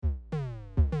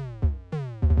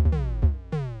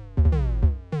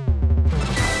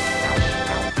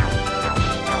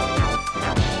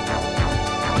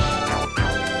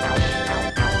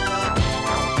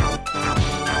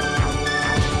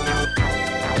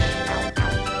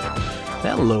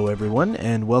Hello, everyone,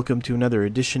 and welcome to another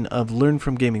edition of Learn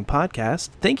From Gaming Podcast.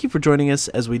 Thank you for joining us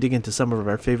as we dig into some of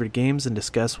our favorite games and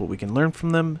discuss what we can learn from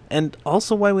them, and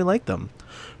also why we like them.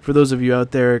 For those of you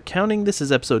out there counting, this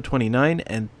is episode 29,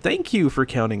 and thank you for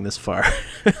counting this far.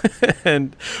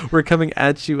 And we're coming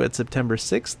at you at September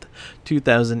 6th,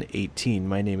 2018.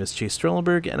 My name is Chase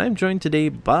Strellenberg, and I'm joined today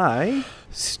by...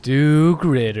 Stu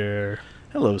Gritter.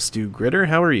 Hello, Stu Gritter.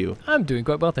 How are you? I'm doing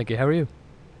quite well, thank you. How are you?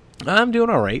 I'm doing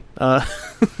all right. Our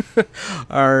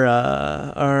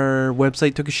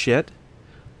website took a shit.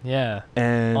 Yeah.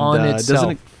 And on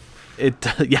itself.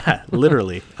 Yeah,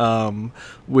 literally.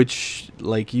 Which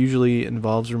like usually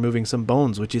involves removing some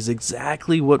bones, which is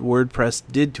exactly what WordPress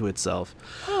did to itself.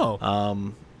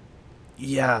 Oh.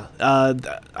 Yeah.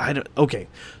 Okay.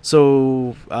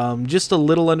 So, just a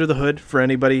little under the hood for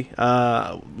anybody.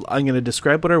 I'm going to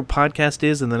describe what our podcast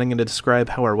is, and then I'm going to describe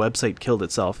how our website killed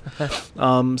itself.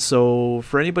 So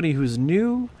for anybody who's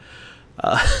new,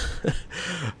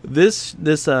 this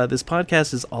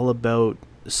podcast is all about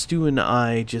Stu and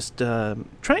I just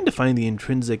trying to find the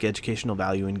intrinsic educational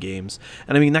value in games.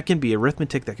 And I mean, that can be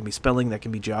arithmetic, that can be spelling, that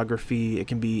can be geography, it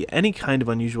can be any kind of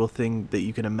unusual thing that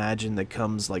you can imagine that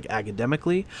comes like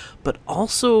academically, but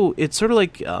also it's sort of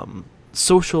like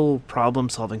social problem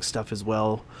solving stuff as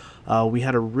well. We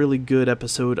had a really good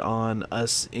episode on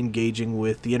us engaging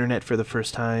with the internet for the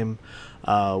first time.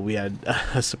 We had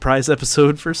a surprise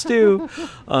episode for Stu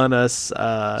on us.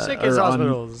 Sick Kids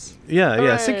Hospitals.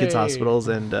 Yeah, Sick Kids Hospitals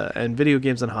and video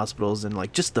games in hospitals and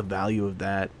like just the value of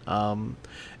that.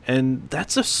 And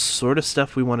that's the sort of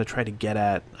stuff we want to try to get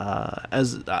at.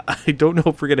 As I don't know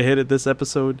if we're gonna hit it this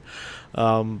episode,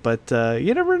 but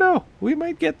you never know. We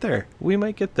might get there.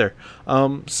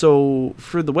 So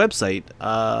for the website,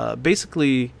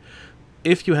 basically,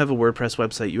 if you have a WordPress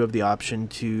website, you have the option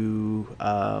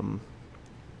to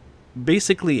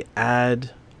basically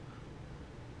add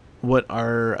what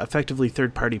are effectively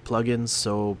third-party plugins.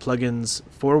 So plugins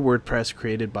for WordPress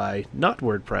created by not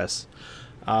WordPress.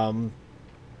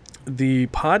 The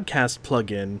podcast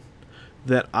plugin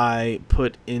that I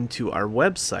put into our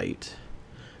website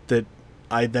that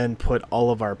I then put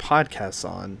all of our podcasts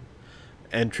on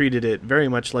and treated it very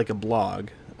much like a blog.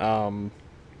 I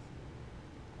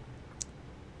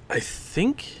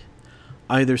think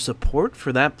either support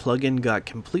for that plugin got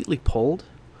completely pulled,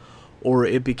 or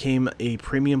it became a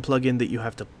premium plugin that you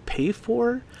have to pay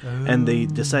for, and they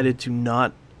decided to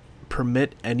not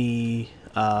permit any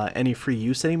free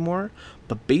use anymore.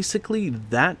 But basically,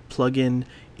 that plugin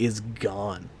is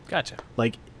gone. Gotcha.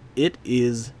 Like, it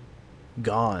is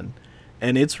gone.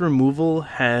 And its removal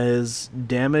has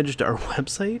damaged our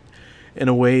website in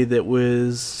a way that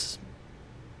was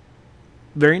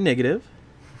very negative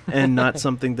and not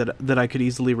something that I could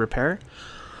easily repair.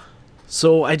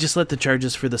 So I just let the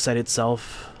charges for the site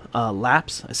itself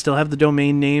lapse. I still have the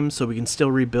domain name, so we can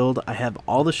still rebuild. I have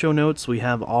all the show notes. We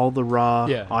have all the raw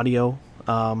audio.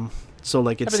 So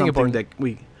like it's Everything something that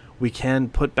we can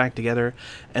put back together.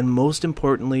 And most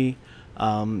importantly,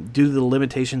 due to the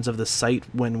limitations of the site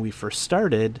when we first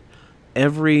started,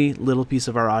 every little piece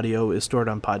of our audio is stored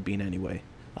on Podbean anyway.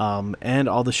 And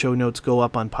all the show notes go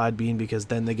up on Podbean because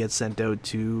then they get sent out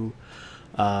to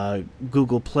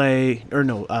Google Play, or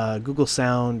no, Google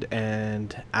Sound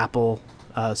and Apple,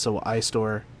 so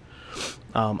iStore,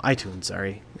 iTunes,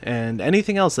 sorry, and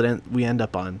anything else that we end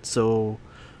up on. So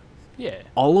yeah,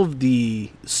 all of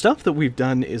the stuff that we've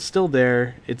done is still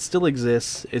there. It still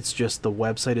exists. It's just the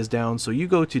website is down. So you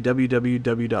go to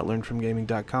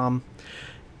www.learnfromgaming.com.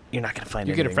 You're not gonna find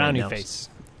you get a anything frowny right face.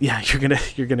 Yeah, you're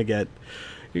gonna get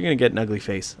an ugly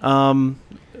face.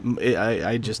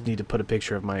 I just need to put a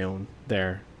picture of my own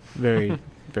there. Very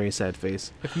very sad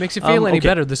face. If it makes you feel any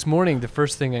better, this morning the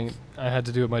first thing I had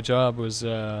to do at my job was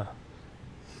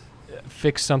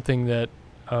fix something that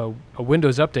a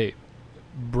Windows update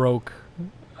broke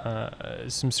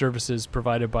some services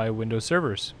provided by Windows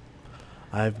servers.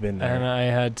 I've been there. And I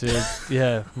had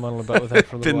to, muddle about with that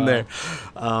for a little while.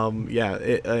 Been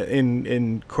there.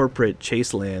 In corporate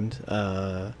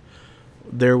Chaseland,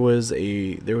 there was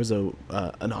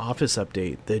an Office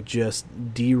update that just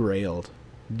derailed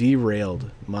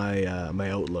my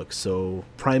Outlook. So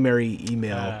primary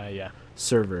email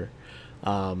server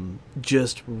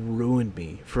just ruined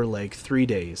me for like 3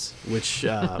 days, which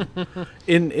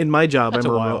in my job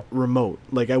I'm remote.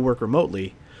 Like I work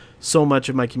remotely. So much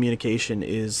of my communication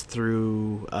is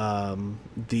through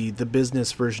the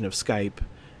business version of Skype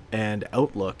and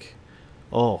Outlook.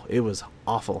 Oh, it was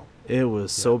awful. It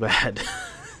was so bad.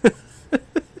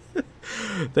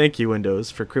 Thank you,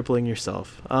 Windows, for crippling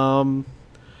yourself.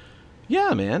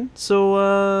 Yeah, man. So,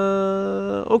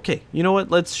 Okay, you know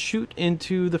what? Let's shoot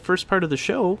into the first part of the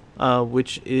show,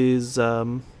 which is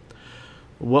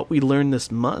what we learned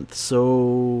this month.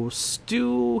 So,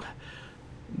 Stu,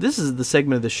 this is the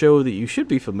segment of the show that you should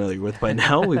be familiar with by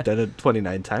now. We've done it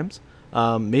 29 times.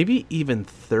 Maybe even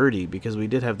 30, because we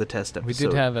did have the test episode. We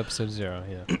did have episode 0,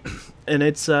 yeah. And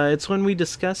it's when we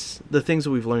discuss the things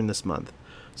that we've learned this month.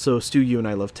 So, Stu, you and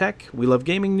I love tech. We love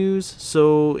gaming news.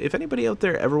 So, if anybody out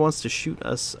there ever wants to shoot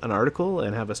us an article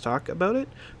and have us talk about it,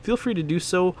 feel free to do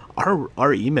so.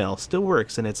 Our email still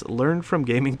works, and it's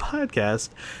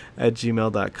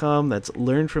learnfromgamingpodcast@gmail.com. That's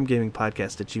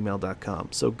learnfromgamingpodcast@gmail.com.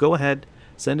 So, go ahead,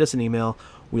 send us an email.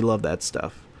 We love that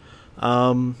stuff.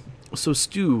 So,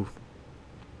 Stu,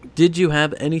 did you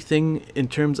have anything in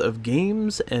terms of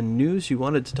games and news you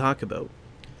wanted to talk about?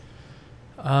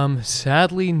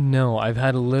 Sadly, no. I've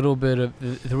had a little bit of...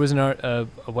 There was a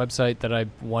website that I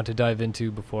want to dive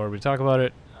into before we talk about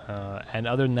it. And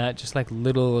other than that, just like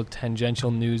little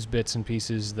tangential news bits and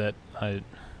pieces that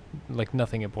like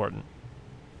nothing important.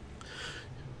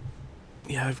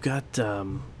 Yeah, I've got a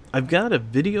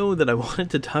video that I wanted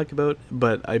to talk about,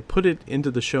 but I put it into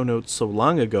the show notes so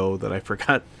long ago that I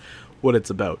forgot what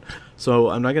it's about. So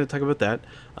I'm not going to talk about that.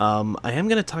 I am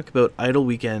going to talk about Idle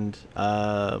Weekend.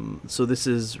 So this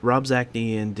is Rob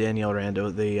Zacny and Danielle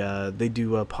Rando. They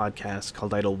do a podcast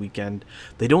called Idle Weekend.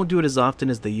 They don't do it as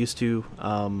often as they used to,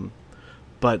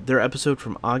 but their episode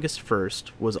from August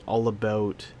 1st was all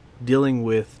about dealing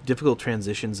with difficult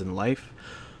transitions in life.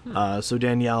 So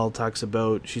Danielle talks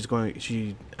about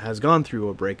she has gone through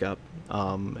a breakup,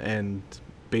 and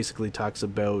basically talks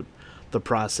about the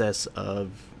process of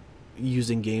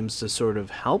using games to sort of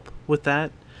help with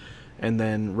that. And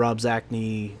then Rob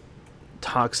Zacny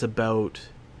talks about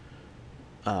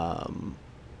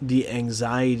the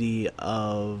anxiety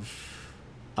of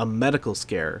a medical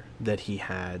scare that he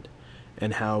had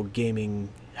and how gaming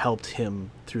helped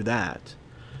him through that.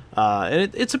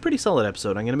 And it's a pretty solid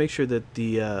episode. I'm going to make sure that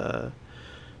the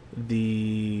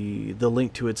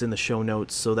link to it's in the show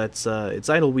notes. So that's it's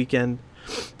Idle Weekend.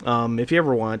 If you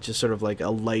ever want just sort of like a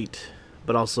light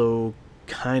but also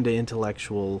kind of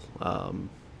intellectual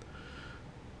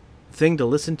thing to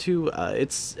listen to,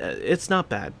 it's not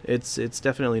bad. It's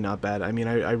definitely not bad. I mean,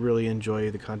 I really enjoy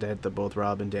the content that both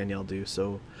Rob and Danielle do.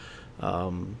 So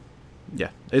yeah,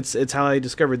 it's how I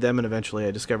discovered them, and eventually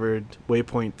I discovered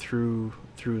Waypoint through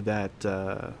that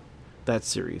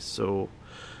series. So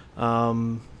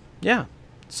yeah,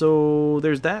 so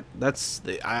there's that.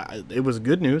 It was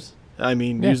good news. I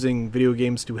mean, using video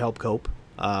games to help cope.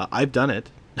 I've done it.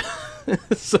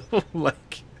 So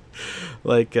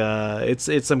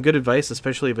it's some good advice,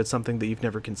 especially if it's something that you've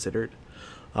never considered.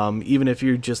 Even if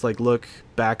you just like look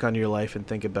back on your life and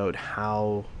think about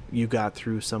how you got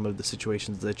through some of the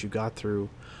situations that you got through.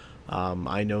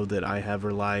 I know that I have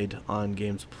relied on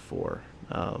games before.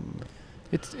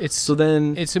 It's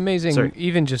amazing. Sorry.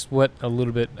 Even just what a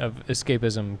little bit of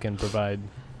escapism can provide.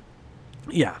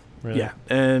 Yeah. Really? Yeah,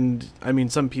 and I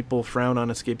mean, some people frown on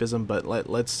escapism, but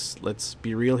let's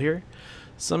be real here.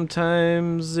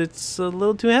 Sometimes it's a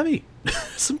little too heavy.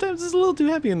 Sometimes it's a little too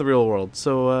heavy in the real world.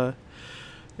 So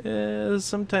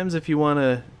sometimes if you want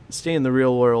to stay in the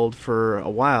real world for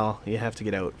a while, you have to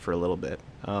get out for a little bit.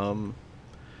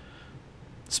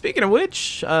 Speaking of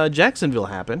which, Jacksonville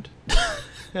happened.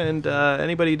 And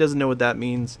anybody who doesn't know what that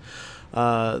means,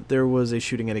 there was a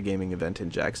shooting at a gaming event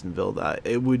in Jacksonville.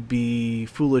 It would be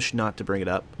foolish not to bring it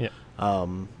up. Yeah.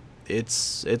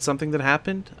 It's something that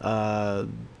happened.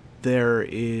 There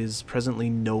is presently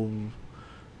no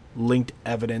linked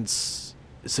evidence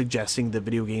suggesting that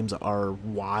video games are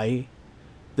why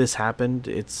this happened.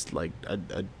 It's like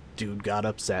a dude got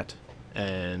upset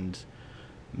and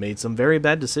made some very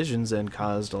bad decisions and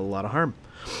caused a lot of harm.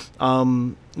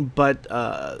 But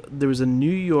there was a New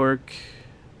York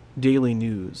Daily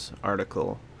News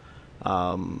article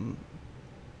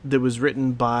that was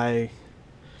written by...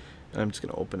 I'm just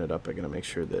going to open it up. I'm going to make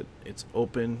sure that it's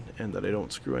open and that I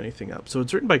don't screw anything up. So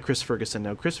it's written by Chris Ferguson.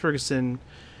 Now, Chris Ferguson,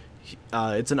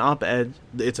 it's an op-ed.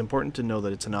 It's important to know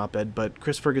that it's an op-ed, but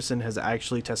Chris Ferguson has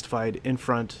actually testified in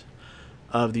front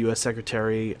of the U.S.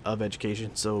 Secretary of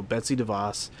Education, so Betsy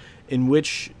DeVos, in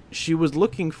which she was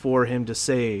looking for him to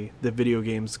say that video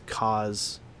games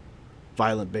cause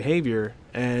violent behavior,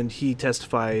 and he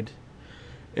testified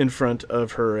in front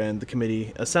of her and the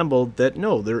committee assembled that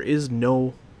no, there is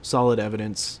no solid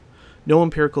evidence, no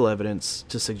empirical evidence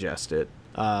to suggest it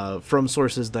from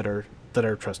sources that are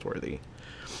trustworthy.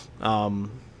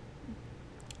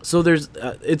 So there's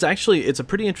it's a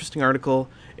pretty interesting article.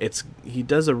 He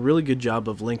does a really good job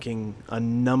of linking a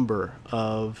number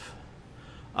of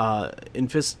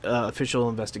official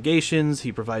investigations.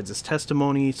 He provides his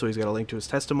testimony, so he's got a link to his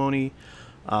testimony.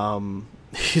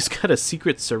 He's got a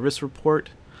Secret Service report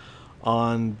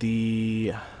on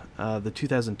the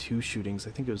 2002 shootings. I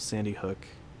think it was Sandy Hook.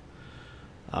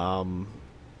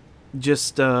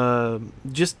 Just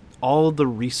all the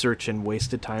research and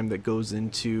wasted time that goes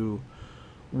into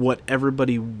what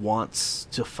everybody wants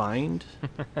to find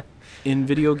in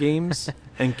video games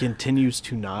and continues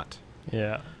to not.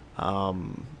 Yeah.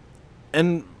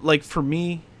 And like for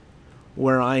me,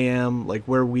 where I am, like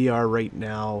where we are right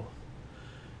now,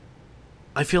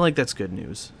 I feel like that's good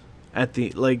news.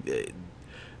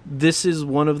 This is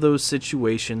one of those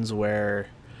situations where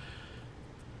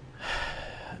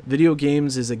video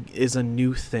games is a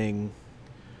new thing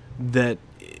that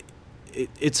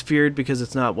it's feared because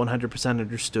it's not 100%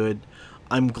 understood.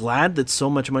 I'm glad that so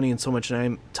much money and so much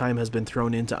time has been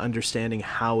thrown into understanding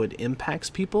how it impacts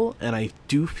people, and I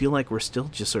do feel like we're still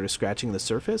just sort of scratching the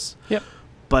surface. Yep.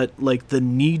 But like the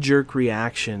knee-jerk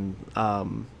reaction,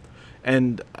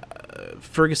 and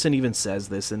Ferguson even says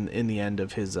this in the end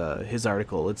of his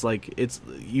article. It's like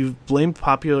you've blamed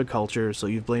popular culture, so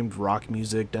you've blamed rock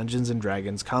music, Dungeons and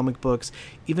Dragons, comic books,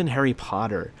 even Harry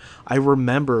Potter. I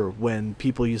remember when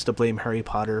people used to blame Harry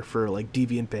Potter for like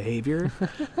deviant behavior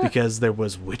because there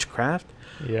was witchcraft.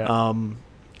 Yeah.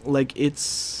 Like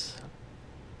it's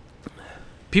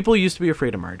people used to be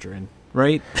afraid of margarine,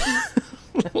 right?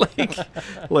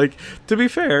 like to be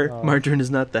fair, margarine is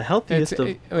not the healthiest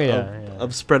of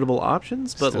spreadable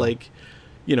options, but still. Like,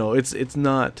 you know, it's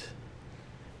not,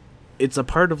 it's a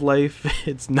part of life.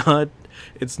 It's not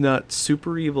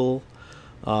super evil.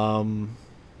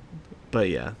 But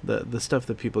yeah, the stuff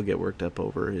that people get worked up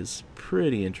over is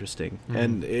pretty interesting.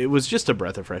 And it was just a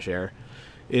breath of fresh air.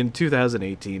 In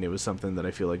 2018, it was something that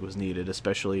I feel like was needed,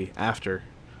 especially after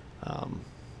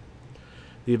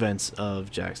the events of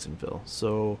Jacksonville.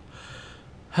 So,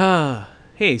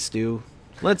 hey, Stu,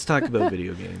 let's talk about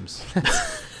video games.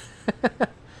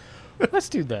 Let's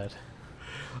do that.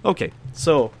 Okay,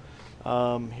 so,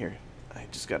 here, I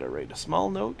just got to write a small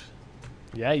note.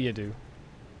 Yeah, you do.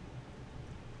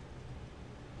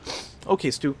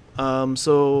 Okay, Stu.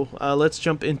 So let's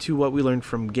jump into what we learned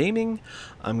from gaming.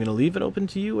 I'm going to leave it open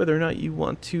to you whether or not you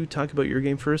want to talk about your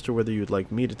game first or whether you'd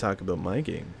like me to talk about my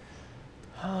game.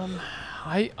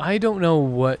 I don't know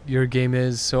what your game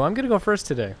is, so I'm going to go first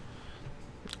today.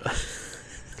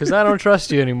 Because I don't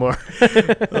trust you anymore.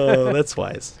 Oh, that's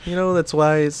wise. You know, that's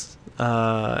wise.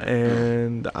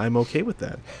 And I'm okay with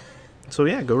that. So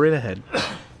yeah, go right ahead.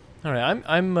 All right,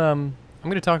 I'm going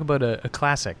to talk about a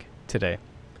classic today.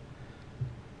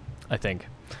 I think.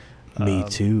 Me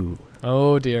too.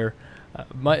 Oh dear.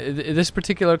 This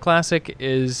particular classic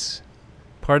is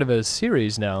part of a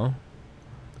series now.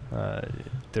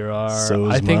 There are. So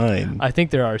is mine. I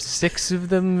think there are 6 of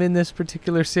them in this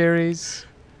particular series.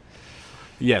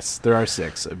 Yes, there are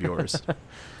 6 of yours.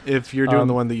 If you're doing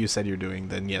the one that you said you're doing,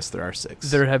 then yes, there are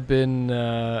 6. There have been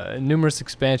numerous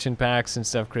expansion packs and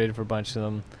stuff created for a bunch of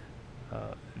them.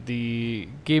 The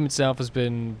game itself has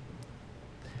been.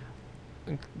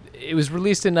 It was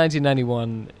released in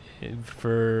 1991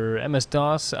 for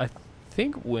MS-DOS, I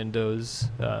think Windows,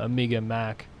 Amiga,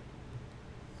 Mac,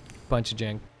 bunch of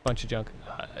junk.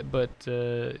 But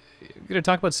I'm gonna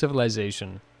talk about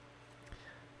Civilization,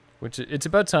 which it's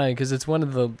about time because it's one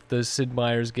of the Sid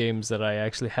Meier's games that I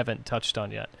actually haven't touched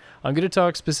on yet. I'm gonna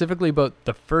talk specifically about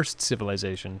the first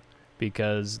Civilization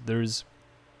because the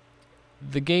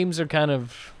games are kind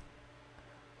of.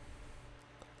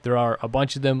 There are a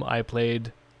bunch of them. I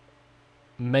played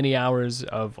many hours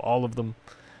of all of them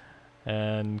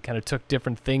and kind of took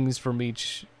different things from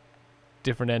each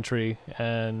different entry.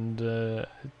 And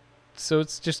so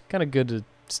it's just kind of good to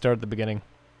start at the beginning.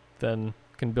 Then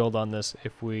can build on this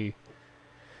if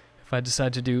I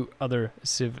decide to do other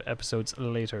Civ episodes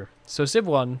later. So Civ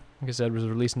 1, like I said, was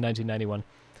released in 1991.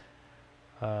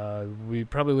 We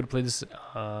probably would have played this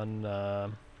on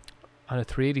a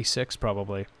 386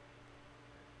 probably.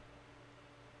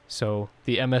 So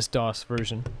the MS-DOS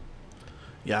version.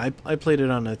 Yeah, I played it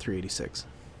on a 386.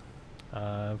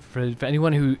 For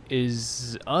anyone who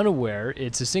is unaware,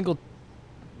 it's a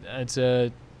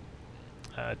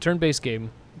turn-based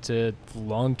game. It's a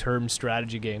long-term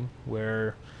strategy game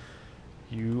where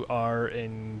you are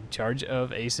in charge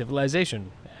of a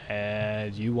civilization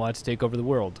and you want to take over the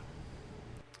world.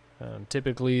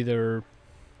 Typically, they're...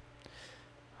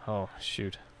 Oh,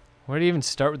 shoot. Where do you even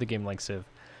start with a game like Civ?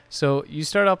 So you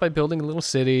start out by building a little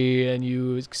city, and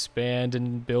you expand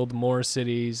and build more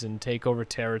cities and take over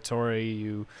territory.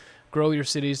 You grow your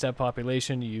cities to have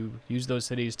population. You use those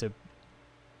cities to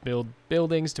build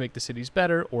buildings to make the cities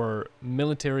better, or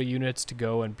military units to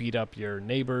go and beat up your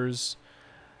neighbors.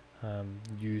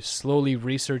 You slowly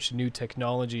research new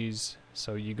technologies,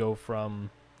 so you go from,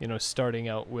 starting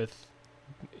out with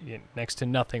next to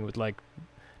nothing with like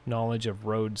knowledge of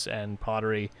roads and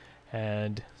pottery,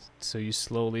 and so you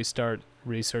slowly start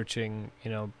researching,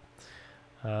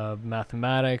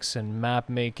 mathematics and map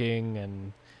making,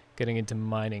 and getting into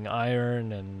mining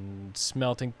iron and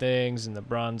smelting things in the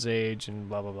Bronze Age and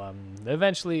blah blah blah. And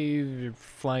eventually you're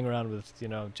flying around with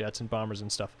jets and bombers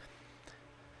and stuff.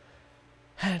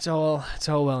 And it's all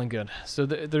well and good. So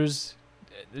there's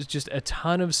just a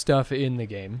ton of stuff in the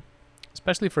game,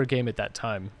 especially for a game at that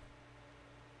time.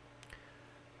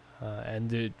 And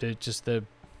the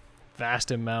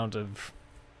vast amount of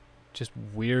just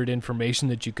weird information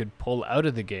that you could pull out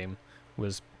of the game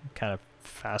was kind of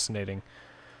fascinating.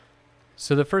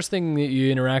 So the first thing that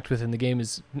you interact with in the game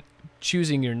is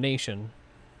choosing your nation.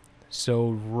 So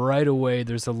right away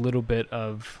there's a little bit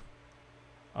of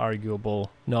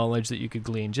arguable knowledge that you could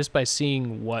glean just by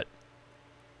seeing what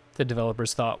the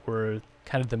developers thought were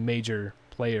kind of the major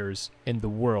players in the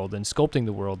world and sculpting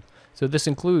the world. So this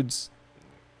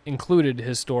included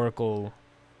historical,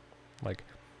 like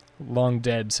long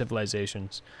dead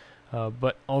civilizations,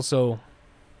 but also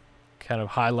kind of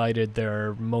highlighted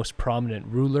their most prominent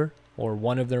ruler, or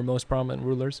one of their most prominent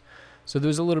rulers. So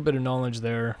there's a little bit of knowledge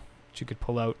there that you could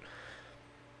pull out.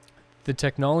 The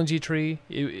technology tree,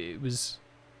 it was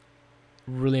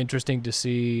really interesting to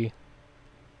see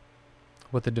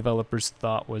what the developers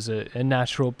thought was a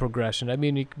natural progression. I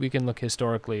mean, we can look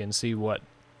historically and see what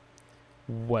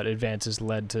advances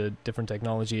led to different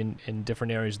technology in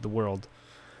different areas of the world.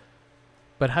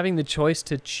 But having the choice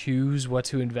to choose what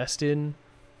to invest in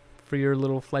for your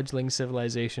little fledgling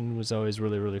civilization was always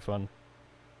really, really fun.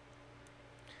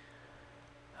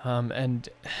 And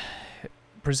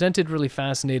presented really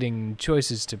fascinating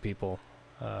choices to people.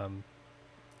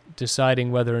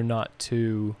 Deciding whether or not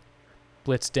to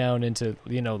blitz down into,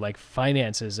 like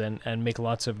finances and make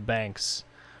lots of banks,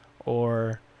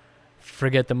 or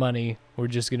forget the money, we're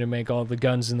just going to make all the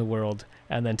guns in the world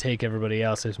and then take everybody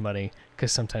else's money,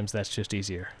 because sometimes that's just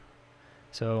easier.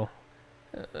 So,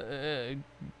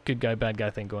 good guy, bad guy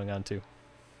thing going on too.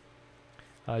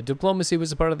 Diplomacy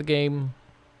was a part of the game,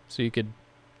 so you could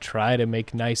try to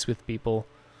make nice with people,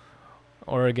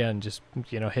 or again, just,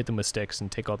 hit them with sticks and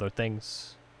take all their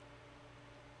things.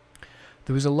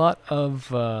 There was a lot of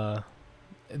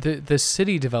the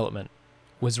city development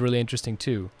was really interesting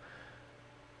too.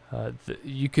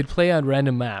 You could play on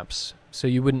random maps, so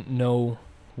you wouldn't know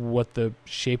what the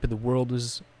shape of the world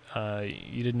was.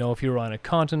 You didn't know if you were on a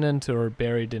continent or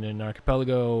buried in an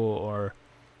archipelago, or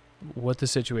what the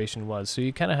situation was. So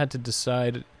you kind of had to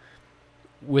decide,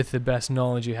 with the best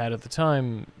knowledge you had at the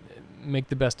time, make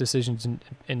the best decisions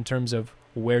in terms of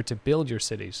where to build your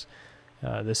cities.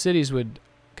 The cities would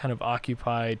kind of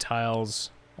occupy tiles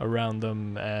around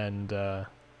them, and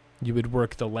you would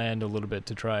work the land a little bit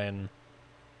to try and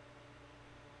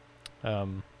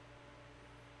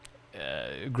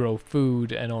grow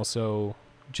food and also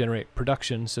generate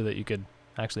production so that you could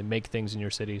actually make things in your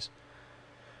cities.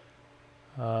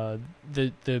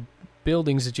 The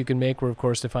buildings that you can make were, of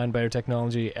course, defined by your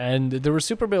technology, and there were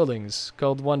super buildings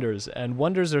called wonders, and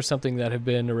wonders are something that have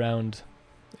been around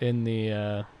in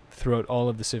the throughout all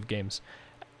of the Civ games.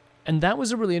 And that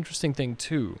was a really interesting thing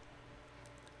too.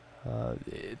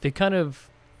 They kind of,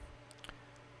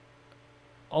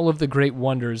 all of the great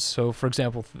wonders, so for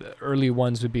example, the early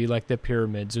ones would be like the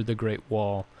pyramids or the Great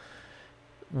Wall,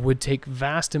 would take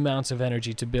vast amounts of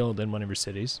energy to build in one of your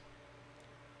cities.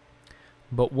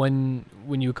 But when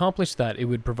you accomplish that, it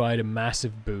would provide a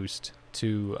massive boost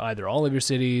to either all of your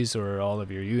cities or all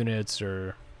of your units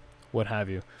or what have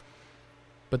you.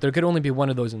 But there could only be one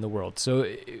of those in the world. So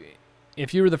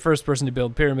if you were the first person to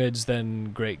build pyramids,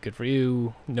 then great, good for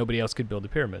you. Nobody else could build the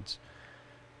pyramids.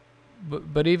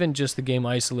 But even just the game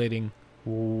isolating,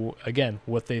 again,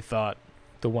 what they thought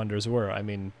the wonders were. I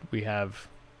mean, we have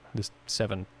this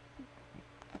 7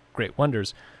 great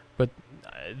wonders, but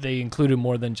they included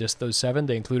more than just those 7.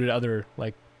 They included other,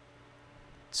 like,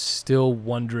 still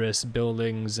wondrous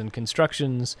buildings and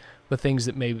constructions, but things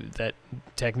that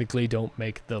technically don't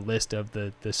make the list of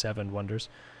the 7 wonders.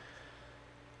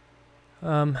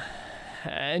 And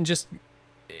just,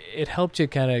 it helped you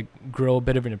kind of grow a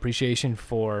bit of an appreciation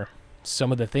for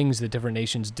some of the things that different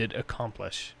nations did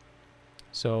accomplish.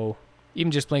 So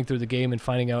even just playing through the game and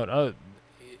finding out,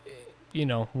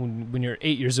 when you're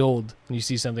 8 years old and you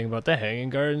see something about the Hanging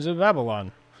Gardens of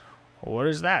Babylon, what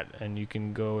is that? And you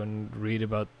can go and read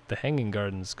about the Hanging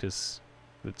Gardens, because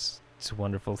it's a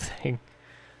wonderful thing.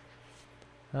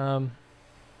 There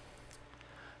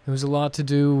was a lot to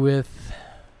do with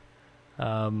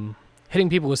hitting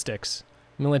people with sticks.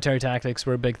 Military tactics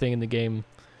were a big thing in the game.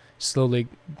 Slowly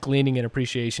gleaning an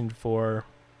appreciation for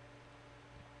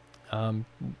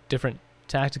different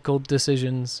tactical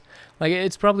decisions. Like,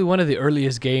 it's probably one of the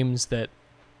earliest games that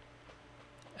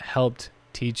helped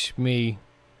teach me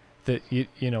that you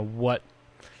know what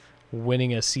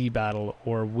winning a sea battle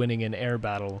or winning an air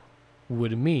battle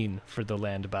would mean for the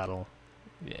land battle.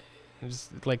 It was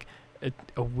like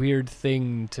a weird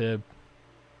thing to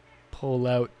pull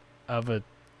out of a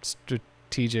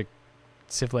strategic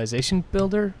civilization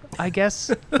builder, I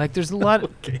guess. Like, there's a lot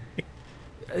Okay.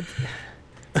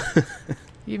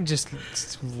 even just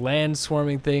land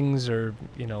swarming things, or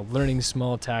learning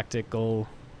small tactical,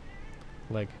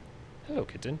 like, hello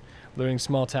kitten, learning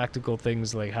small tactical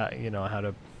things like how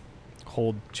to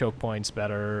hold choke points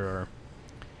better, or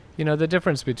the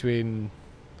difference between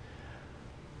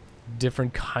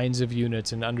different kinds of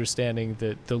units, and understanding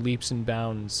the leaps and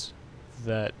bounds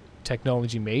that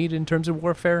technology made in terms of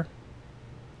warfare.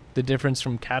 The difference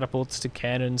from catapults to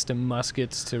cannons to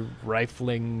muskets to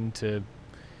rifling to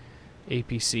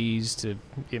APCs to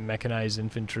mechanized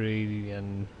infantry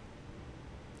and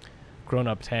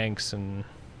grown-up tanks and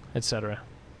etc.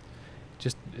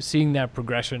 Just seeing that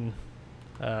progression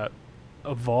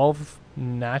evolve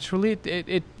naturally,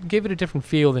 it gave it a different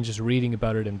feel than just reading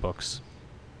about it in books.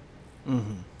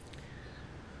 Mm-hmm.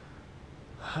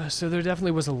 So there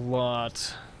definitely was a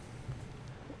lot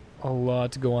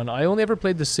to go on. I only ever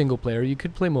played the single player. You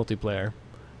could play multiplayer.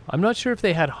 I'm not sure if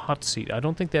they had hot seat. I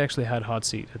don't think they actually had hot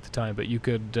seat at the time, but you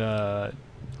could do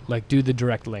the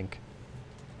direct link.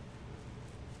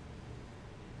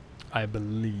 I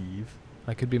believe.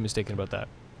 I could be mistaken about that.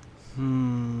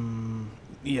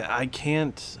 Yeah, I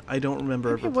don't remember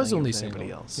Maybe ever it was playing only with anybody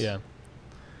single. else. Yeah.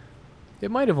 It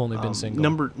might have only been single.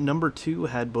 Number 2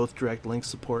 had both direct link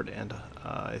support and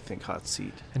I think hot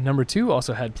seat. And number 2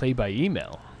 also had play by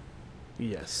email.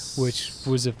 Yes. Which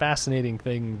was a fascinating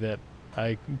thing that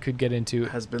I could get into.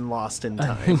 Has been lost in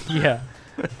time. Yeah.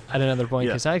 At another point,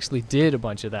 Yeah. because I actually did a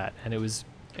bunch of that, and it was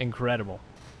incredible.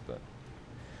 But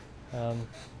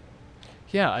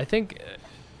yeah, I think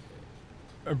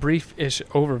a brief-ish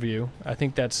overview. I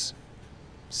think that's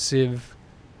Civ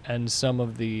and some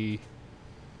of the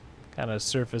kind of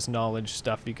surface knowledge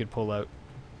stuff you could pull out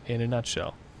in a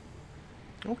nutshell.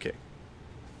 Okay.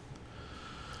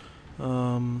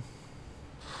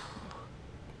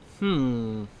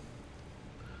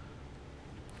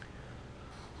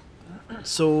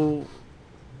 So,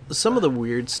 some of the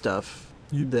weird stuff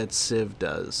that Civ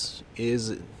does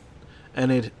is,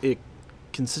 and it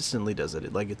consistently does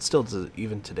it, like it still does it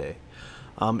even today,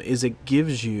 is it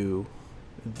gives you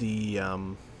the,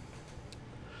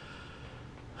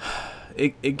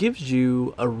 it gives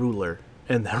you a ruler,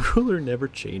 and that ruler never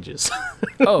changes.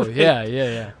 Oh,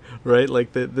 yeah. Right,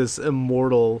 like this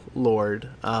immortal lord,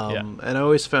 Yeah. and I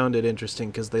always found it interesting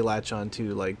because they latch on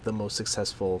to like the most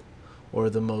successful or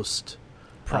the most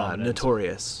Prominent.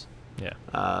 notorious Yeah.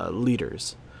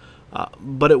 leaders,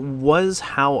 but it was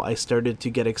how I started to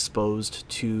get exposed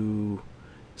to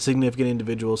significant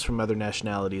individuals from other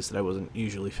nationalities that I wasn't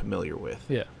usually familiar with.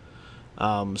 Yeah.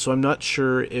 So I'm not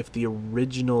sure if the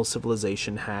original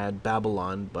civilization had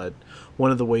Babylon, but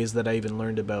one of the ways that I even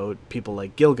learned about people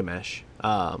like Gilgamesh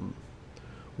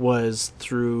was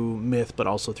through myth, but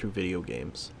also through video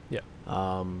games. Yeah.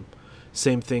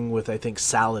 Same thing with, I think,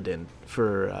 Saladin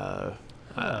for,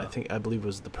 I believe it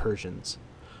was the Persians.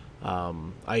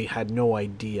 I had no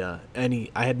idea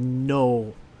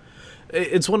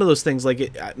it's one of those things,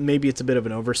 like, maybe it's a bit of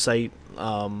an oversight,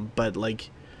 but like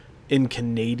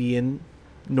in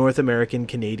North American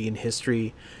Canadian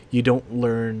history, you don't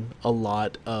learn a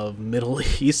lot of Middle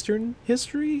Eastern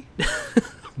history.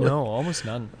 No, almost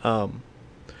none.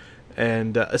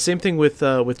 And same thing with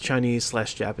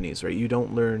Chinese/Japanese, right? You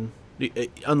don't learn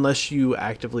unless you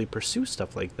actively pursue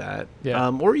stuff like that. Yeah.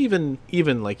 Or even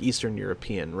like Eastern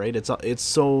European, right? It's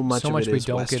so much of it we is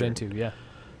don't Western. get into. Yeah.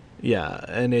 Yeah,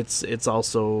 and it's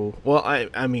also, well,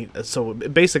 I mean, so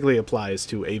it basically applies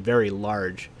to a very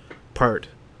large part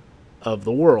of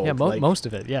the world. Yeah, like, most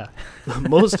of it. Yeah.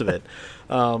 most of it,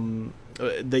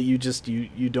 that you just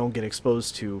you don't get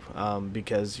exposed to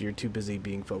because you're too busy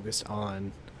being focused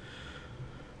on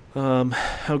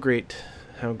how great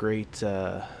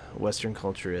Western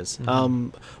culture is.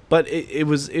 Mm-hmm. But it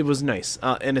was nice,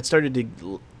 and it started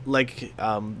to, like,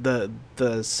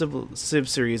 the Civ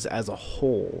series as a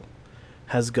whole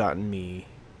has gotten me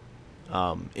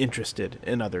interested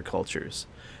in other cultures,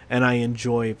 and I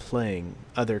enjoy playing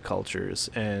other cultures,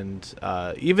 and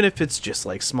even if it's just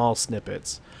like small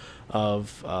snippets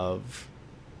of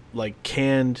like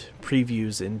canned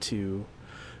previews into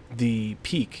the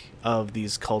peak of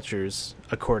these cultures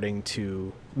according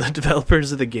to the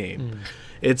developers of the game,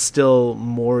 it's still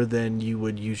more than you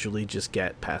would usually just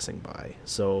get passing by.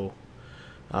 So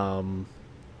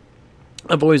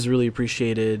I've always really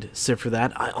appreciated Civ for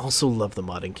that. I also love the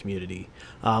modding community.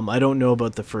 I don't know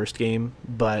about the first game,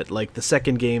 but like the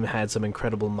second game had some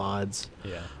incredible mods.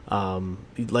 Yeah.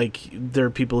 Like there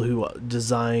are people who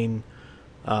design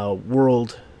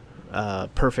world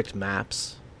perfect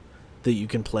maps that you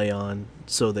can play on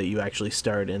so that you actually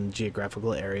start in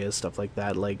geographical areas, stuff like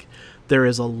that. Like there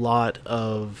is a lot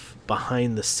of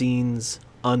behind the scenes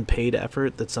unpaid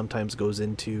effort that sometimes goes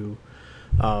into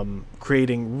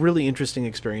creating really interesting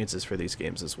experiences for these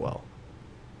games as well.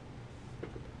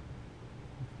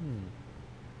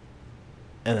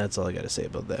 And that's all I got to say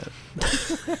about that.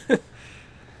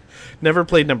 Never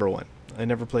played number one. I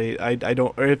never played. I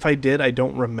don't. Or if I did, I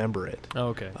don't remember it. Oh,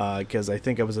 okay. Because I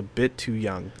think I was a bit too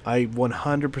young. I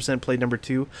 100% played number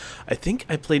two. I think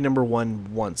I played number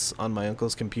one once on my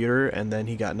uncle's computer, and then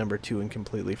he got number two and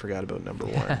completely forgot about number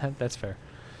one. That's fair.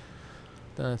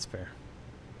 That's fair.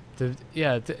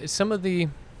 Some of the,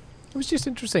 it was just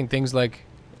interesting things like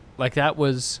that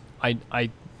was, I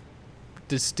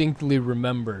distinctly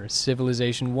remember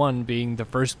Civilization 1 being the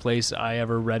first place I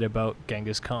ever read about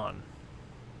Genghis Khan.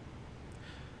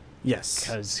 Yes.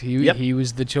 Because he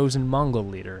was the chosen Mongol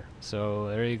leader. So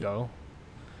there you go.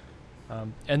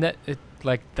 And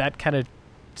that kind of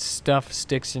stuff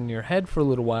sticks in your head for a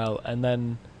little while, and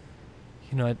then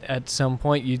at some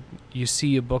point you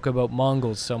see a book about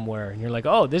Mongols somewhere, and you're like,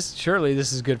 oh, this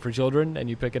is good for children, and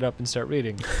you pick it up and start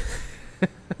reading.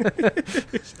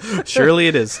 Surely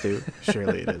it is, Stu.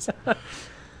 Surely it is.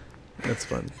 That's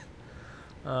fun.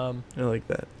 I like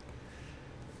that.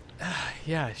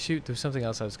 Yeah, shoot, there's something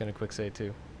else I was going to quick say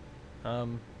too.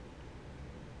 Bob.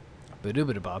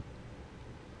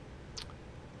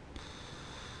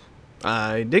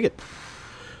 I dig it.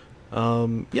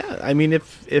 Yeah, I mean,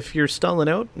 if you're stalling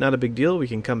out, not a big deal. We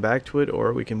can come back to it,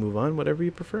 or we can move on, whatever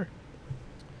you prefer.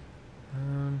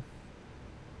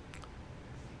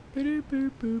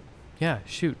 Yeah,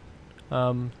 shoot.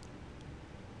 Don't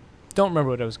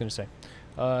remember what I was going to say.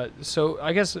 So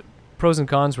I guess pros and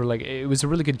cons were like, it was a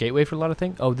really good gateway for a lot of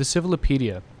things. Oh, the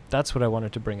Civilopedia. That's what I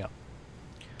wanted to bring up.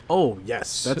 Oh,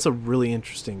 yes. That's a really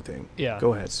interesting thing. Yeah.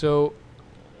 Go ahead. So,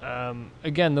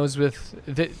 again, those with...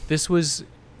 this was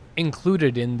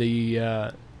included in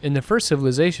the first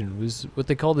Civilization, was what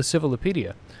they call the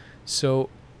Civilopedia.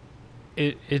 So,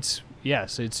 it's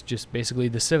just basically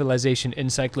the Civilization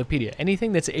Encyclopedia.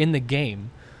 Anything that's in the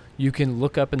game, you can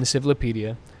look up in the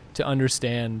Civilopedia to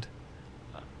understand...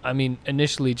 I mean,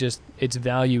 initially just its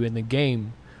value in the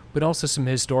game, but also some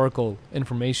historical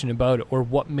information about it, or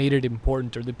what made it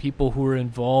important, or the people who were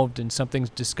involved in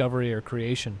something's discovery or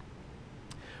creation,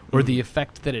 or the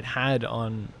effect that it had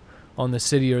on the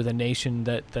city or the nation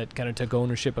that kind of took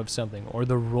ownership of something, or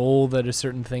the role that a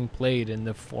certain thing played in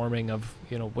the forming of,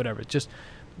 whatever.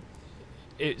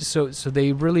 So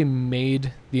they really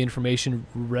made the information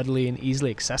readily and easily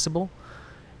accessible,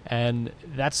 and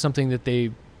that's something that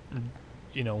they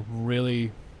really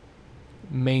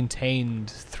maintained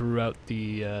throughout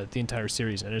the entire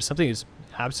series, and it's something that's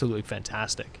absolutely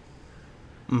fantastic.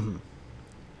 Mm-hmm.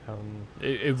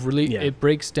 It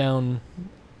breaks down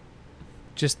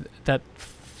just that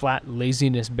flat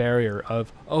laziness barrier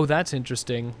of, oh, that's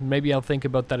interesting, maybe I'll think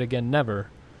about that again, never,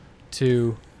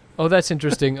 to, oh, that's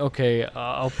interesting, okay,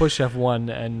 I'll push F1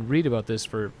 and read about this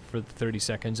for 30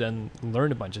 seconds and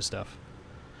learn a bunch of stuff.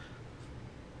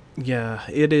 Yeah,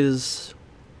 it is.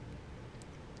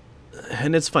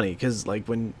 And it's funny because, like,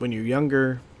 when you're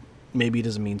younger, maybe it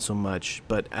doesn't mean so much,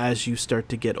 but as you start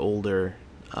to get older,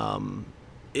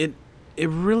 it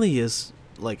really is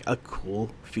like a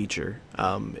cool feature.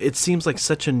 It seems like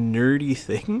such a nerdy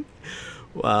thing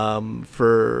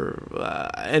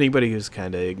for anybody who's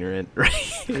kind of ignorant,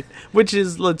 right? Which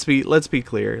is, let's be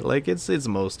clear, like it's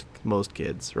most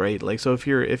kids, right? Like, so if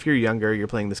you're younger, you're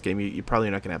playing this game, you're probably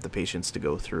not gonna have the patience to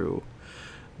go through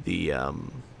the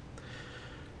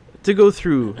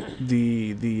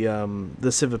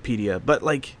Civipedia, but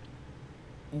like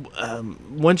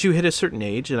once you hit a certain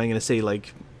age, and I'm going to say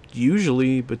like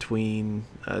usually between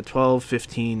 12,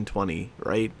 15, 20,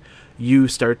 right, you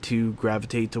start to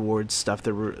gravitate towards stuff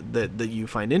that you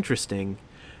find interesting,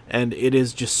 and it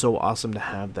is just so awesome to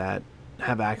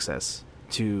have access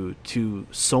to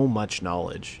so much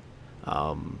knowledge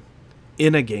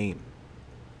in a game.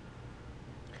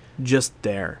 just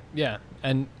there. Yeah,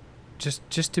 and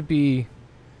just to be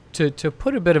to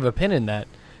put a bit of a pin in that,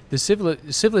 the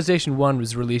Civilization 1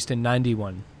 was released in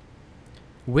 91.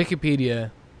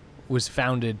 Wikipedia was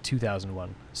founded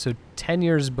 2001. So 10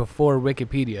 years before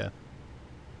Wikipedia,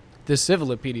 the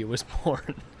Civilopedia was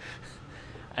born.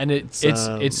 And it's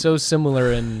so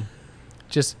similar in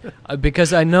just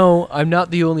because I know I'm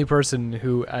not the only person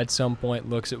who at some point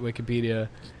looks at Wikipedia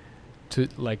to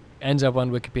like ends up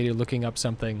on Wikipedia looking up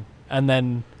something, and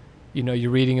then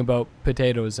you're reading about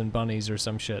potatoes and bunnies or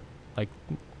some shit like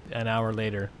an hour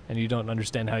later, and you don't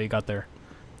understand how you got there.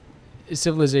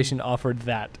 Civilization offered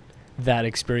that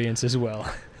experience as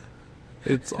well.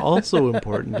 It's also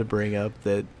important to bring up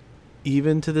that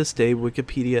even to this day,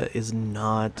 Wikipedia is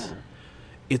not...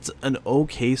 It's an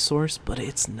okay source, but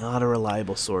it's not a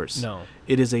reliable source. No.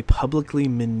 It is a publicly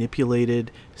manipulated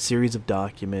series of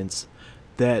documents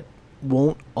that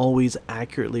won't always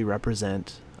accurately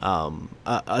represent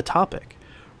a topic,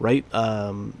 right?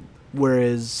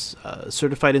 Whereas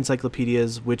certified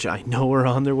encyclopedias, which I know are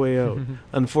on their way out,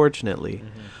 unfortunately,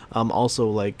 also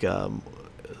like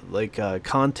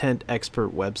content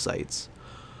expert websites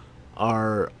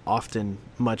are often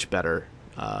much better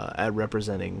at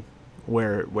representing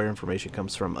where information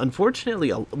comes from.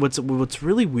 Unfortunately, what's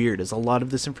really weird is a lot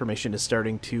of this information is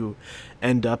starting to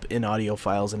end up in audio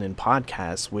files and in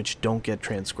podcasts, which don't get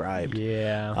transcribed.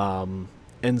 Yeah.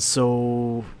 And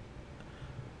so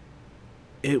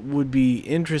it would be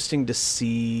interesting to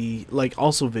see, like,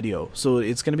 also video. So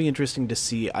it's going to be interesting to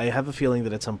see. I have a feeling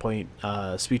that at some point,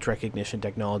 speech recognition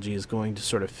technology is going to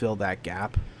sort of fill that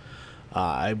gap.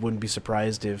 I wouldn't be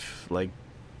surprised if, like,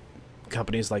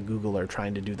 companies like Google are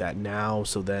trying to do that now,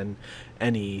 so then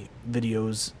any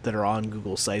videos that are on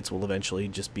Google sites will eventually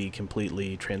just be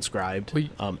completely transcribed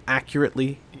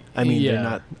accurately. I mean, they're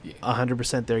not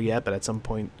 100% there yet, but at some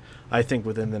point, I think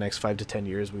within the next 5 to 10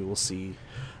 years, we will see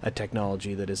a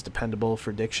technology that is dependable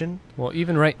for diction. Well,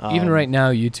 even right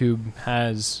now, YouTube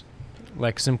has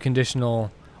like some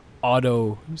conditional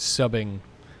auto subbing,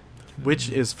 which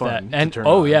is fun. And to turn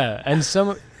on. Yeah, and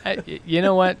some. You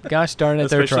know what? Gosh darn it,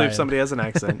 they're trying. Especially if somebody has an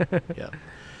accent. Yeah.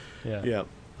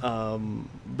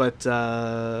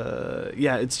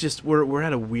 It's just we're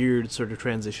at a weird sort of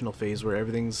transitional phase where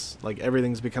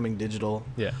everything's becoming digital.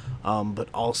 Yeah. But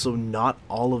also not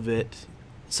all of it.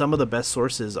 Some of the best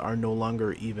sources are no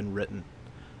longer even written,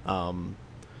 and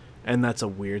that's a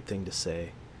weird thing to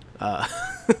say. I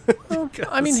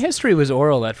mean, history was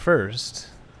oral at first,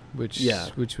 which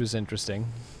was interesting.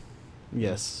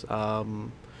 Yes.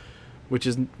 Which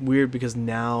is weird because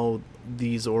now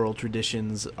these oral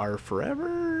traditions are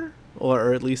forever,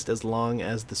 or at least as long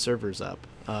as the server's up.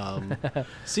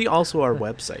 See also our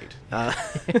website.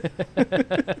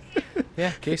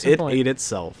 Case in point. It ate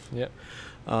itself. Yep.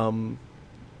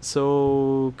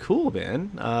 So cool,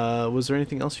 man. Was there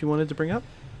anything else you wanted to bring up?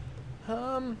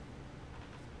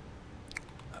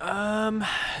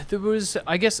 There was.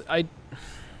 I guess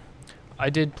I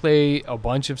did play a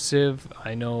bunch of Civ.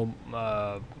 I know.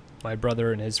 My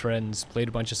brother and his friends played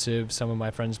a bunch of Civ. Some of my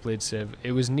friends played Civ.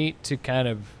 It was neat to kind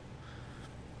of...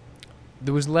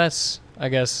 There was less, I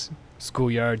guess,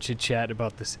 schoolyard chit-chat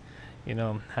about this,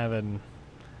 having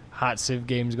hot Civ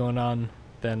games going on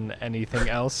than anything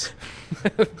else.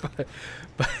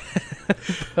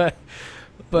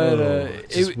 but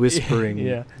just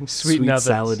whispering sweet nothings.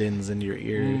 Saladins in your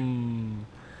ear.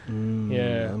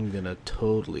 Yeah. I'm going to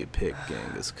totally pick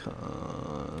Genghis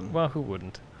Khan. Well, who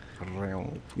wouldn't?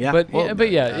 Yeah,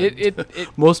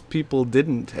 it most people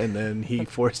didn't, and then he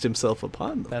forced himself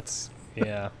upon them. That's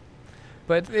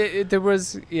but there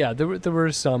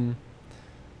were some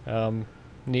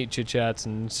neat chit chats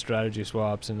and strategy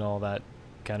swaps and all that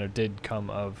kind of did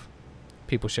come of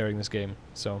people sharing this game.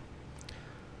 So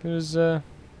there was a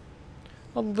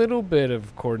little bit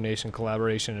of coordination,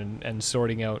 collaboration, and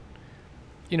sorting out.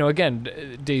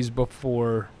 Again, days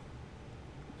before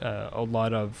a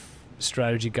lot of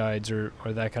strategy guides or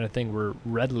that kind of thing were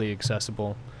readily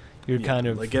accessible. You're kind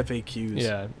of like FAQs.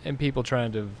 Yeah, and people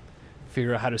trying to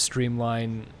figure out how to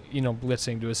streamline,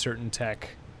 blitzing to a certain tech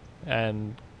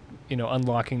and,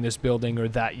 unlocking this building or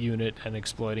that unit and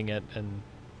exploiting it and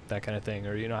that kind of thing.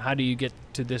 Or, how do you get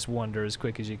to this wonder as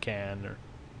quick as you can?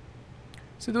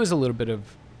 So there was a little bit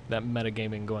of that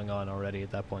metagaming going on already at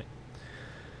that point.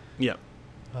 Yeah.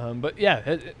 But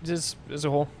yeah, just as a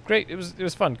whole, great. It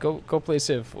was fun. Go play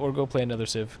Civ or go play another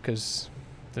Civ because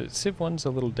the Civ 1's a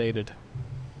little dated.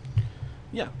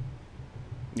 Yeah.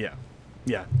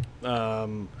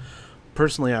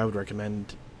 Personally, I would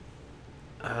recommend.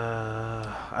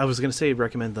 I was gonna say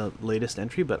recommend the latest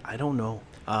entry, but I don't know.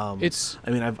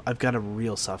 I've got a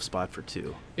real soft spot for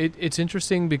 2. It's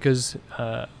interesting because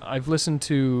I've listened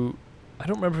to, I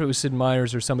don't remember if it was Sid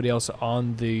Meier's or somebody else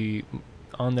on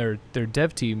their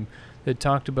dev team that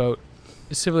talked about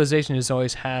Civilization has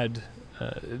always had,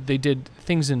 they did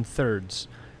things in thirds.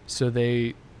 So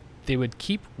they would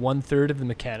keep 1/3 of the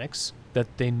mechanics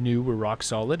that they knew were rock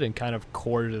solid and kind of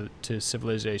core to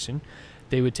Civilization.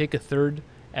 They would take 1/3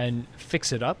 and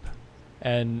fix it up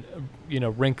and,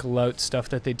 wrinkle out stuff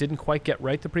that they didn't quite get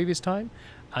right the previous time.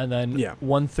 And then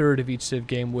 1/3 of each Civ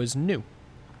game was new.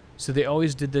 So they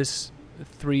always did this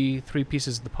three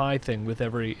pieces of the pie thing with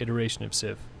every iteration of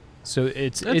Civ. So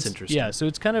it's interesting. Yeah, so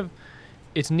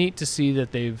it's neat to see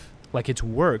that it's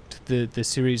worked. The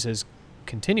series has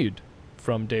continued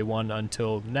from day one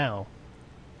until now,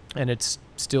 and it's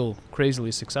still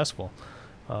crazily successful.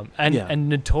 And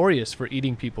notorious for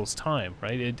eating people's time,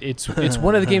 right? It's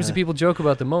one of the games that people joke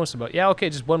about the most. About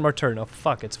just one more turn. Oh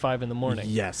fuck, it's 5 a.m.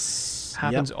 Yes,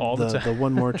 happens all the time. The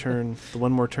one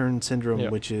more turn syndrome,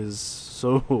 which is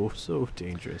so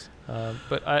dangerous.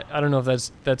 But I don't know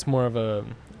if that's more of a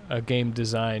game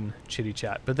design chitty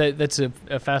chat, but that's a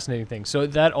fascinating thing. So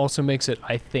that also makes it,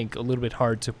 I think, a little bit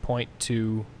hard to point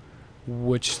to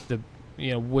which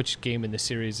game in the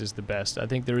series is the best. I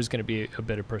think there is going to be a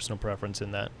bit of personal preference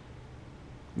in that.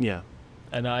 Yeah.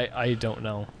 And I don't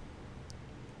know.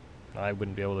 I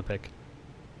wouldn't be able to pick.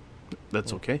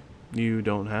 That's okay. You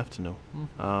don't have to know.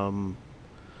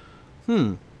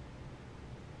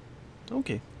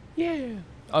 Okay. Yeah.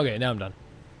 Okay, now I'm done.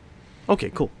 Okay,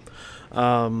 cool.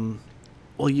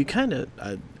 Well, you kind of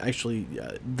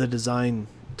the design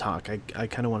talk. I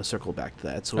kind of want to circle back to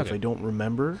that. So if I don't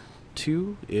remember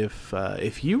to,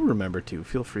 if you remember to,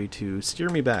 feel free to steer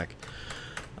me back.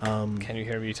 Can you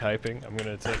hear me typing? I'm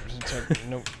gonna take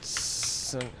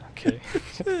notes. Okay.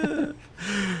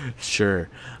 Sure.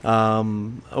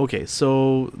 Okay,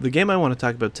 so the game I want to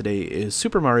talk about today is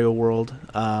Super Mario World.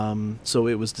 So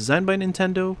it was designed by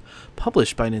Nintendo,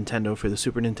 published by Nintendo for the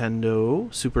Super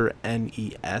Nintendo, Super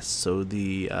NES. So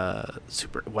the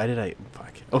Super. Why did I?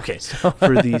 Fuck. Okay,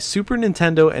 for the Super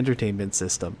Nintendo Entertainment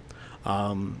System.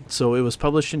 So it was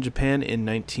published in Japan in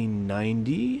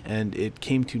 1990, and it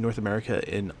came to North America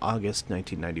in August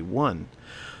 1991.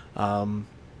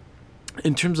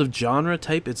 In terms of genre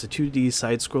type, it's a 2D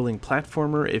side-scrolling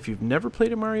platformer. If you've never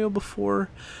played a Mario before,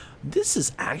 this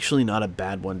is actually not a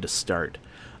bad one to start.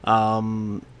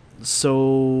 Core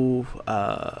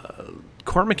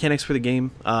mechanics for the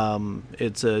game,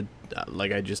 it's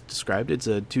like I just described, it's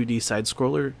a 2D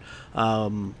side-scroller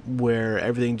where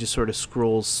everything just sort of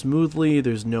scrolls smoothly.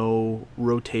 There's no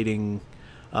rotating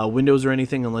windows or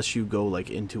anything unless you go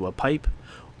into a pipe,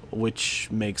 which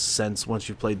makes sense once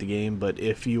you've played the game. But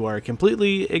if you are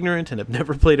completely ignorant and have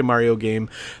never played a Mario game,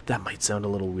 that might sound a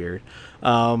little weird.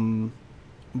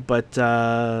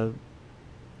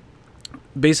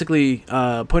 Basically,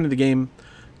 point of the game,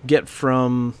 get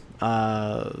from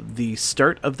the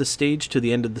start of the stage to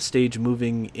the end of the stage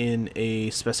moving in a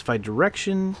specified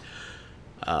direction,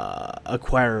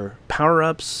 acquire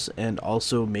power-ups, and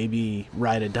also maybe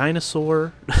ride a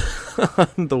dinosaur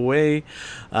on the way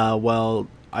while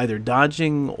either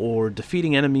dodging or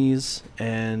defeating enemies.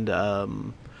 And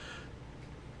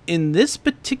in this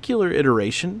particular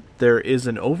iteration, there is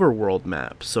an overworld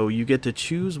map, so you get to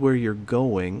choose where you're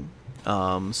going.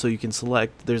 So you can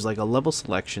select, there's a level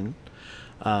selection,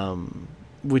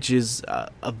 which is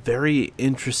a very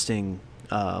interesting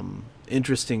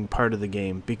part of the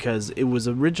game, because it was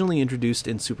originally introduced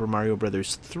in Super Mario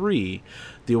Bros. 3,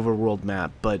 the overworld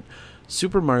map, but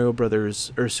Super Mario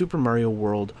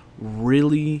World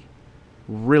really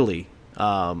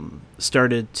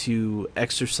started to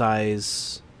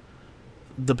exercise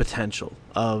the potential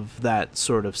of that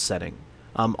sort of setting.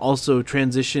 Also,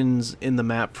 transitions in the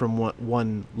map from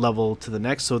one level to the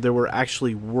next. So there were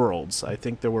actually worlds. I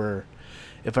think there were,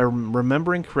 if I'm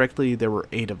remembering correctly, there were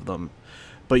 8 of them.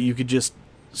 But you could just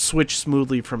switch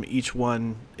smoothly from each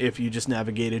one if you just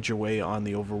navigated your way on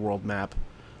the overworld map.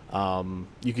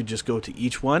 You could just go to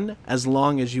each one as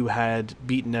long as you had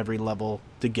beaten every level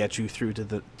to get you through to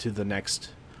the next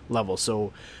level.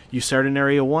 So you start in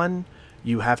Area 1.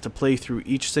 You have to play through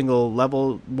each single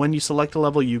level. When you select a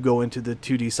level, you go into the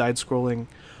 2D side-scrolling.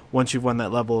 Once you've won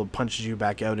that level, it punches you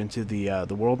back out into the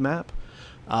world map.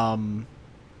 And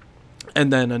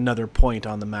then another point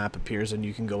on the map appears, and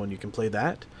you can go and you can play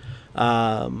that.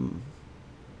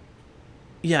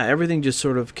 Everything just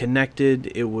sort of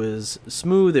connected. It was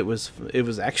smooth. It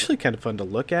was actually kind of fun to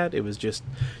look at. It was just,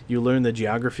 you learn the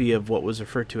geography of what was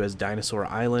referred to as Dinosaur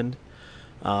Island.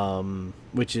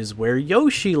 which is where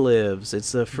Yoshi lives.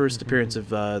 It's the first appearance of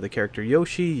the character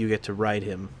Yoshi. You get to ride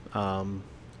him.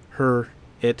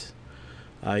 It.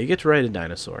 You get to ride a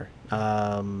dinosaur.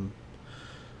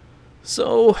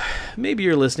 So maybe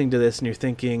you're listening to this and you're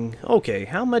thinking, okay,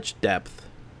 how much depth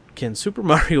can Super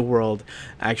Mario World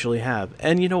actually have?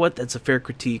 And you know what? That's a fair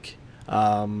critique.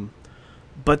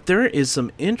 But there is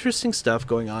some interesting stuff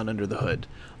going on under the hood.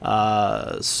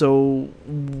 So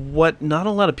what not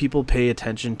a lot of people pay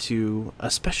attention to,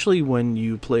 especially when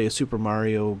you play a Super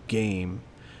Mario game,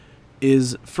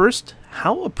 is first,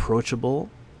 how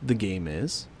approachable the game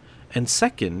is, and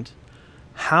second,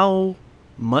 how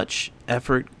much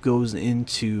effort goes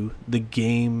into the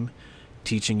game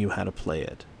teaching you how to play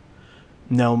it.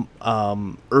 Now,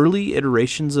 early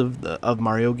iterations of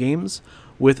Mario games,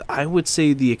 with, I would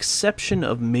say, the exception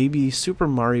of maybe Super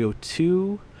Mario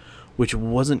 2, which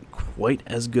wasn't quite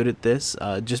as good at this,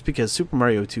 just because Super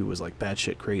Mario 2 was like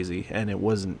batshit crazy, and it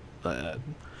wasn't...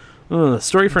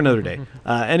 story for another day.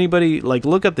 Anybody, like,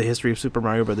 look up the history of Super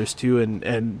Mario Brothers 2,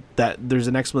 and that there's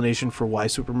an explanation for why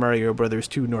Super Mario Brothers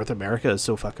 2 North America is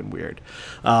so fucking weird.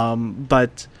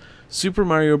 But Super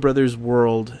Mario Brothers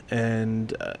World,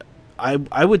 and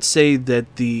I would say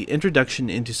that the introduction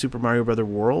into Super Mario Brothers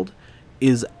World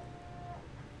is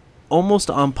almost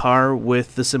on par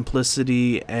with the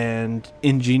simplicity and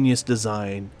ingenious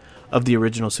design of the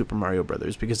original Super Mario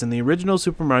Brothers, because in the original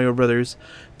Super Mario Brothers,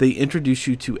 they introduce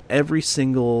you to every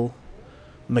single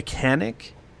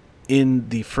mechanic in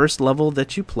the first level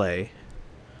that you play.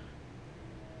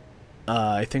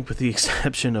 I think with the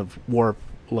exception of warp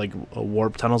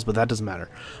tunnels, but that doesn't matter.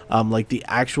 Like the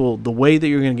way that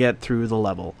you're going to get through the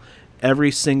level,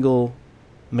 every single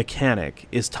mechanic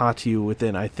is taught to you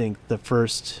within, I think, the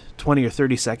first 20 or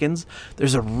 30 seconds.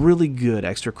 There's a really good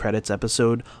extra credits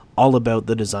episode all about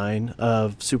the design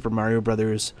of Super Mario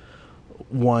Brothers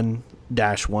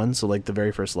 1-1, so like the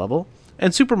very first level.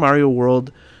 And Super Mario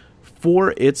World,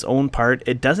 for its own part,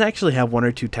 it does actually have one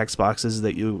or two text boxes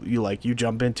that you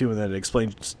jump into and then it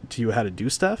explains to you how to do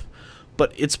stuff,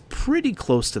 but it's pretty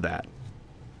close to that.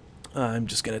 I'm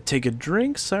just gonna take a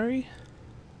drink, sorry.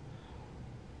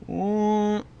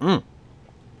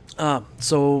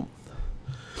 So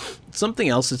something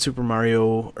else that Super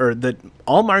Mario, or that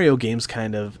all Mario games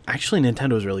kind of, actually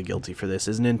Nintendo is really guilty for this,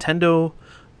 is Nintendo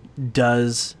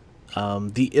does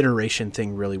the iteration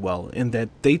thing really well, in that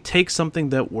they take something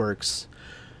that works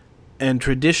and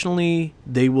traditionally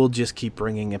they will just keep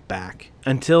bringing it back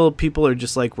until people are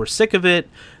just like, we're sick of it.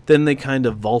 Then they kind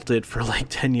of vault it for like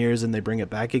 10 years and they bring it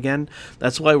back again.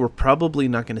 That's why we're probably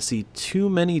not going to see too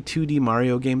many 2D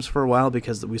Mario games for a while,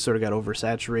 because we sort of got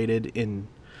oversaturated in,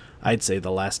 I'd say,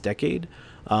 the last decade.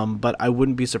 But I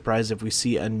wouldn't be surprised if we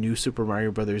see a new Super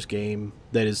Mario Brothers game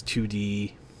that is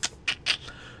 2D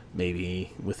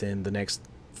maybe within the next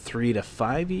 3 to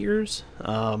 5 years.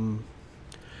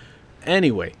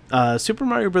 Anyway, Super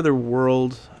Mario Brothers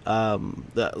World,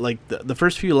 the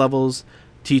first few levels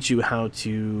teach you how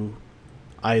to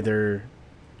either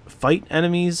fight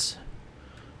enemies,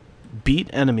 beat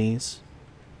enemies,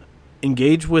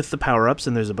 engage with the power-ups,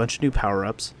 and there's a bunch of new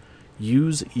power-ups,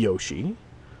 use Yoshi,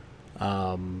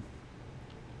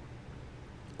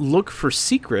 look for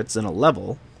secrets in a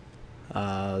level,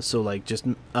 so like just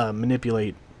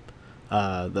manipulate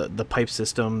the pipe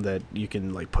system that you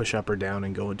can like push up or down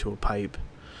and go into a pipe.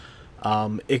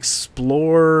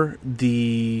 Explore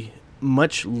the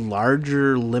much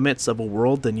larger limits of a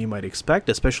world than you might expect,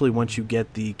 especially once you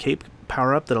get the cape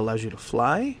power-up that allows you to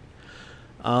fly.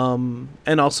 And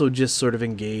also just sort of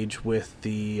engage with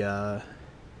the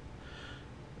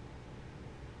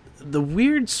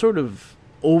weird sort of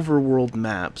overworld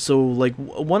map. So like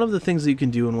one of the things that you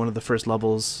can do in one of the first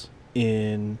levels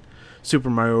in Super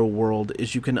Mario World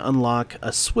is you can unlock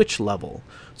a switch level.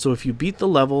 So if you beat the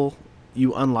level,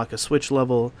 you unlock a switch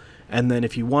level, and then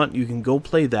if you want, you can go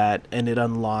play that, and it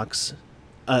unlocks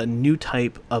a new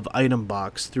type of item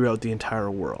box throughout the entire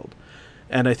world.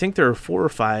 And I think there are 4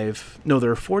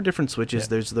 different switches. Yeah.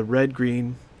 There's the red,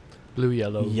 green, blue,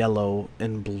 yellow,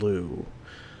 and blue.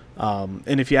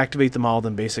 And if you activate them all,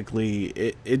 then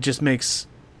basically it just makes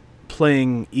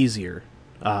playing easier.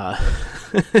 There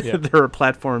are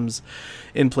platforms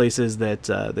in places that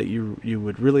you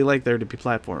would really like there to be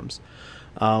platforms,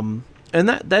 and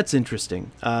that's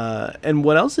interesting. And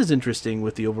what else is interesting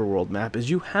with the overworld map is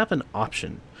you have an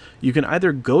option. You can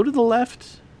either go to the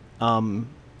left, and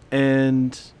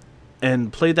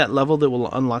play that level that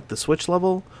will unlock the switch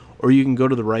level, or you can go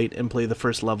to the right and play the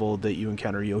first level that you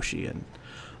encounter Yoshi in.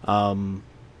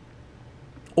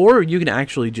 Or you can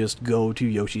actually just go to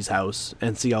Yoshi's house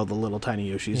and see all the little tiny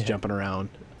Yoshis jumping around.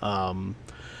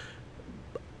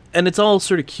 and it's all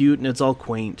sort of cute and it's all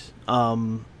quaint.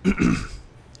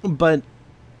 But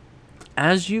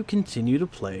as you continue to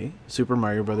play Super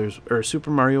Mario Brothers or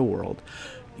Super Mario World,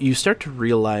 you start to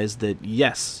realize that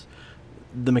yes,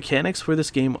 the mechanics for this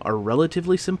game are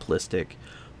relatively simplistic,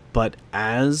 but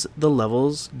as the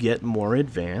levels get more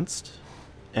advanced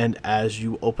and as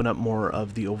you open up more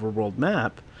of the overworld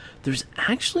map, there's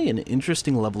actually an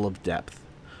interesting level of depth.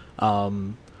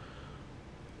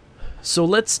 So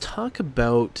let's talk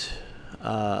about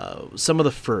some of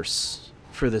the firsts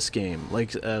for this game.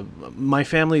 Like my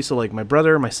family, so like my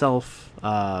brother, myself,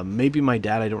 maybe my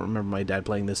dad. I don't remember my dad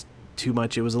playing this too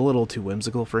much. It was a little too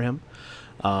whimsical for him.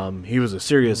 He was a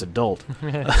serious adult.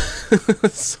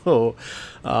 So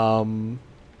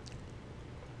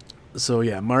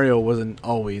yeah, Mario wasn't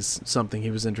always something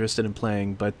he was interested in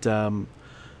playing, but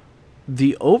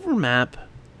the overmap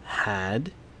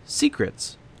had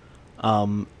secrets.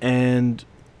 And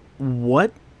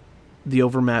what the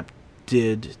overmap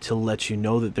did to let you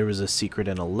know that there was a secret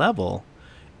in a level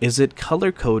is it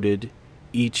color-coded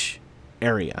each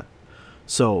area.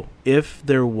 So if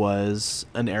there was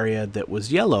an area that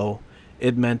was yellow,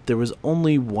 it meant there was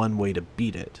only one way to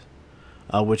beat it,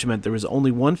 which meant there was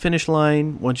only one finish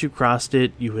line. Once you crossed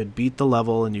it, you had beat the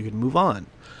level and you could move on.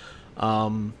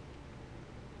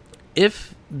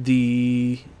 If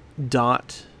the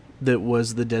dot that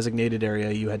was the designated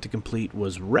area you had to complete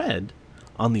was red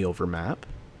on the overmap,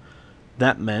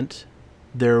 that meant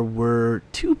there were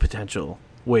two potential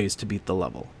ways to beat the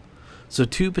level. So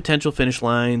two potential finish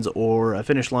lines, or a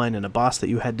finish line and a boss that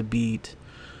you had to beat.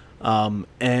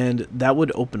 And that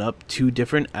would open up two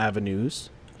different avenues,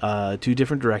 two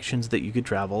different directions that you could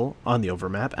travel on the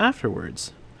overmap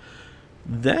afterwards.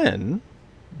 Then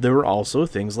there were also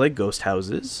things like ghost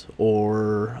houses,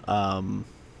 or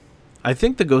I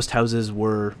think the ghost houses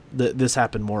were this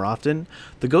happened more often.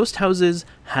 The ghost houses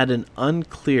had an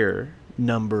unclear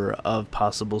number of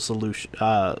possible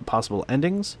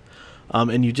endings,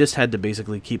 and you just had to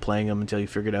basically keep playing them until you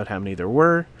figured out how many there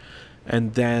were.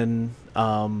 And then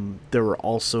there were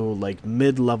also like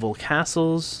mid-level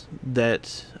castles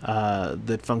that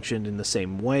functioned in the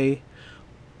same way.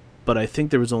 But I think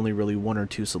there was only really one or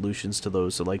two solutions to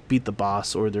those. So like beat the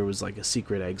boss, or there was like a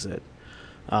secret exit.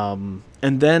 And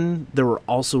then there were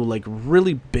also like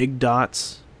really big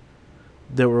dots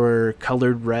that were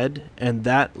colored red, and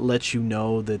that lets you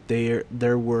know that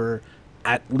there were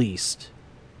at least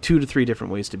 2 to 3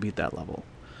 different ways to beat that level.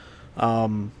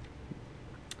 And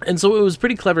so it was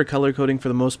pretty clever color coding for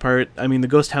the most part. I mean, the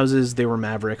ghost houses, they were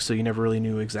mavericks, so you never really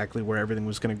knew exactly where everything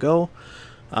was going to go.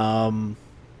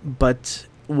 But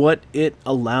what it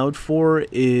allowed for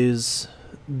is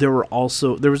there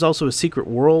was also a secret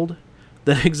world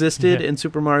that existed in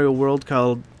Super Mario World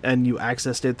and you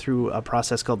accessed it through a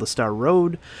process called the Star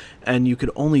Road, and you could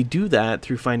only do that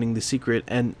through finding the secret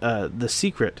and the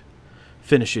secret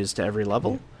finishes to every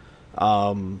level.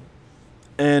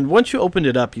 And once you opened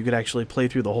it up, you could actually play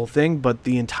through the whole thing, but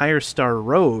the entire Star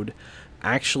Road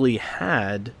actually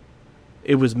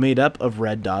it was made up of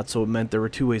red dots, so it meant there were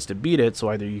 2 ways to beat it. So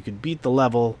either you could beat the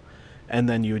level and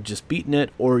then you had just beaten it,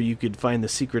 or you could find the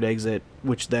secret exit,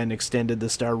 which then extended the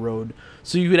Star Road.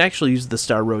 So you could actually use the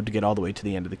Star Road to get all the way to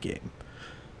the end of the game.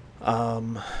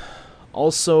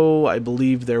 Also, I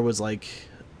believe there was like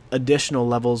additional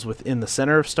levels within the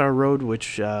center of Star Road,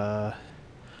 which I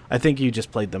think you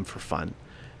just played them for fun.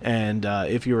 And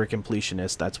if you were a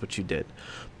completionist, that's what you did.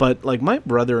 But like my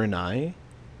brother and I,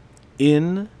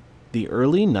 in the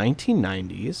early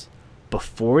 1990s,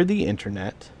 before the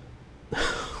internet,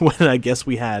 when I guess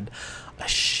we had a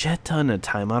shit ton of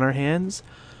time on our hands,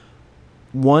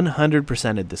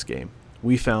 100%ed this game.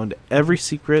 We found every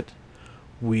secret.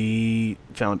 We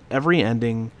found every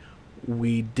ending.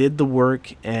 We did the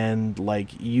work and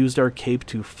like used our cape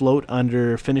to float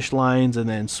under finish lines and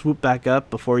then swoop back up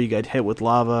before you got hit with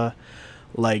lava.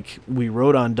 Like, we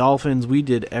rode on dolphins. We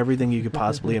did everything you could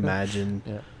possibly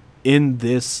imagine in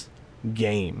this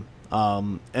game.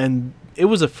 And it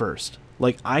was a first.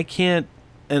 Like, I can't,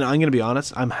 and I'm going to be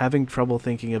honest, I'm having trouble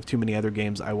thinking of too many other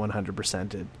games I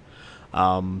 100%ed.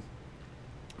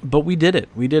 But we did it.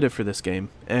 We did it for this game.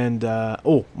 And,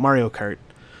 Mario Kart.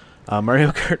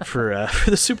 Mario Kart for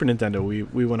the Super Nintendo, we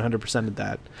 100%ed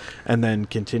that, and then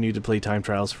continued to play Time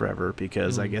Trials forever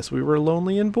because I guess we were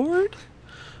lonely and bored.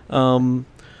 But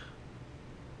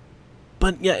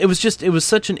yeah, it was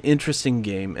such an interesting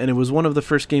game, and it was one of the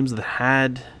first games that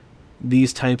had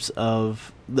these types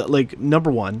of, like,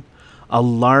 number one, a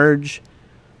large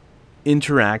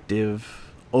interactive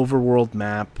overworld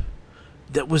map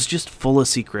that was just full of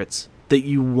secrets that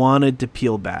you wanted to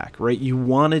peel back, right? You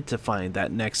wanted to find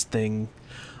that next thing.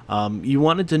 You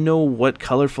wanted to know what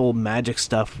colorful magic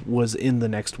stuff was in the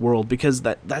next world, because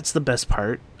that's the best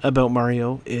part about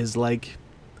Mario is, like,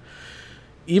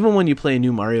 even when you play a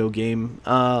new Mario game,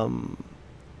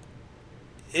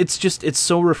 it's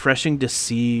so refreshing to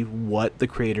see what the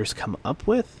creators come up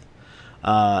with.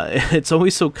 It's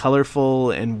always so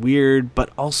colorful and weird,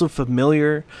 but also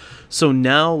familiar. So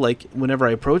now, like, whenever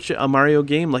I approach a Mario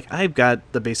game, like, I've got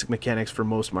the basic mechanics for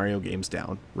most Mario games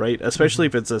down, right? Especially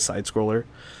if it's a side scroller.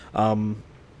 And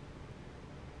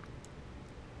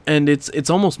it's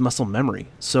almost muscle memory.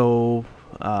 So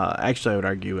actually, I would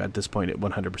argue at this point it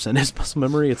 100% is muscle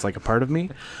memory. It's like a part of me.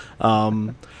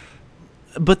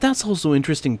 But that's also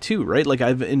interesting too, right? Like,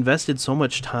 I've invested so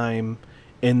much time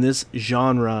in this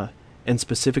genre and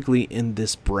specifically in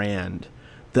this brand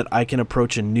that I can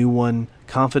approach a new one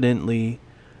confidently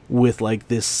with, like,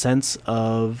 this sense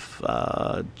of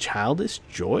childish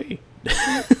joy.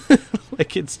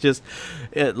 Like, it's just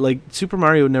like Super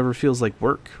Mario never feels like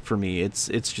work for me. It's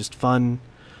just fun,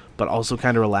 but also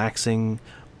kind of relaxing.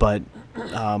 But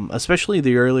especially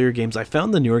the earlier games, I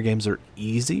found the newer games are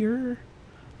easier.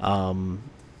 Well,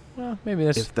 maybe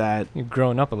that's if that you've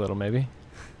grown up a little, maybe.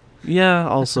 Yeah.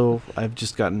 Also, I've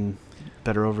just gotten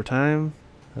better over time.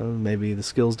 Maybe the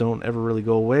skills don't ever really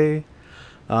go away.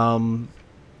 But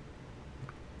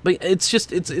it's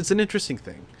just it's an interesting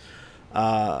thing.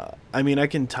 I mean, I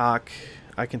can talk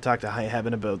to high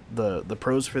heaven about the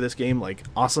pros for this game, like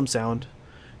awesome sound,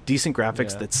 decent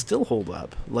graphics that still hold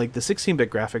up. Like the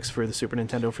 16-bit graphics for the Super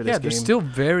Nintendo for this game, they're still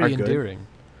very endearing.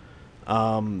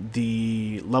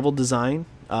 The level design,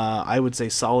 I would say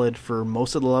solid for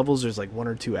most of the levels. There's like one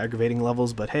or two aggravating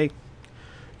levels, but hey,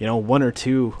 one or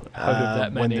two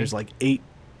when there's like eight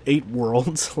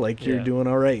worlds, like you're doing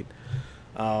all right.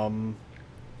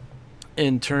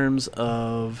 In terms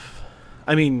of,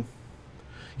 I mean,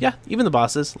 yeah, even the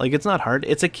bosses, like, it's not hard.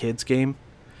 It's a kid's game.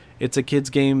 It's a kid's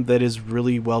game that is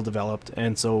really well developed,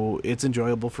 and so it's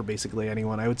enjoyable for basically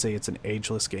anyone. I would say it's an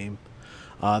ageless game.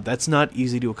 That's not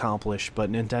easy to accomplish,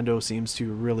 but Nintendo seems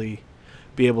to really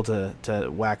be able to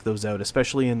whack those out,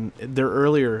 especially in the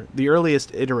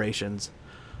earliest iterations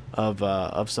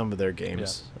of some of their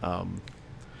games. Yeah.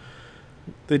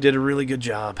 They did a really good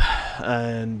job,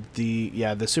 and the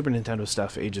Super Nintendo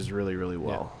stuff ages really, really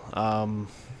well. Yeah.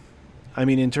 I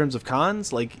mean, in terms of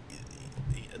cons, like,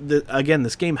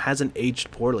 this game hasn't aged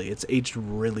poorly. It's aged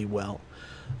really well.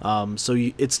 So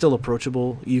it's still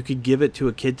approachable. You could give it to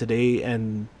a kid today,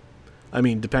 and I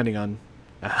mean, depending on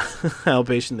how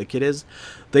patient the kid is,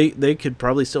 they could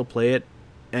probably still play it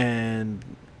and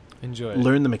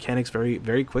learn the mechanics very,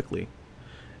 very quickly,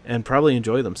 and probably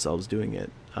enjoy themselves doing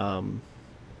it.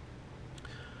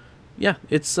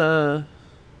 It's I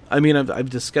mean, I've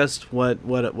discussed what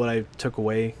I took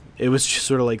away. It was just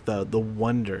sort of like the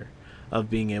wonder of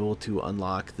being able to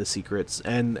unlock the secrets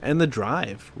and the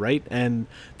drive, right? And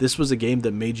this was a game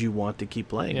that made you want to keep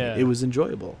playing. Yeah. It was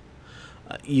enjoyable.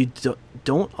 You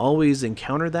don't always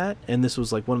encounter that, and this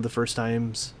was like one of the first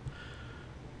times.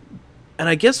 And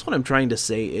I guess what I'm trying to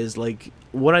say is, like,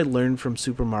 what I learned from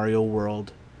Super Mario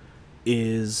World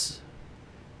is,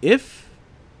 if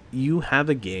you have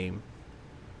a game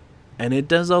and it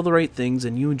does all the right things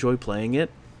and you enjoy playing it,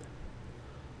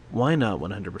 why not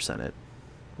 100% it,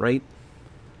 right?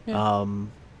 Yeah.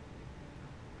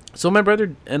 So my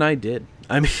brother and I did.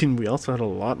 I mean, we also had a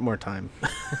lot more time.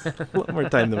 A lot more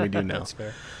time than we do now. That's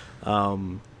fair.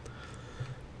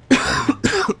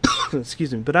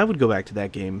 Excuse me. But I would go back to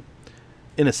that game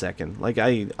in a second. Like,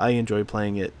 I enjoy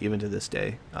playing it even to this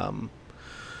day.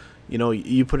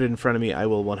 You put it in front of me, I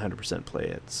will 100% play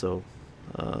it. So,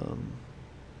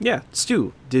 yeah.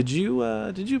 Stu, did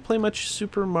you play much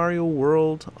Super Mario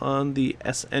World on the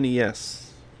SNES?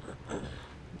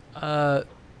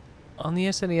 On the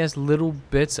SNES, little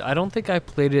bits. I don't think I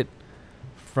played it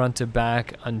front to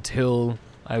back until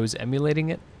I was emulating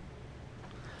it.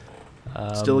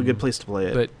 Still a good place to play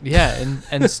it. But yeah,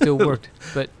 and it still worked.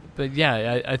 But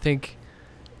yeah, I think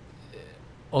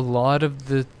a lot of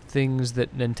the things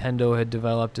that Nintendo had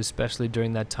developed, especially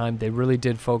during that time, they really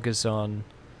did focus on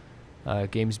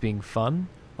games being fun,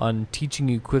 on teaching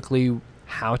you quickly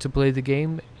how to play the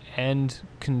game, and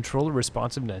controller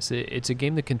responsiveness. It's a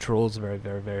game that controls very,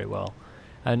 very, very well.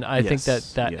 And I think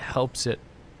that helps it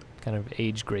kind of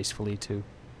age gracefully too.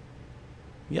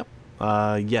 Yep.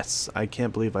 Yes, I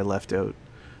can't believe I left out.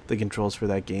 The controls for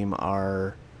that game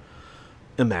are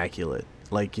immaculate.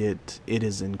 Like, it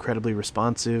is incredibly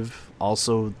responsive.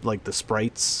 Also, like, the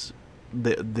sprites,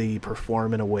 they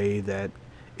perform in a way that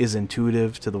is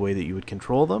intuitive to the way that you would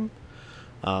control them.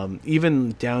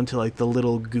 Even down to, like, the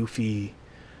little goofy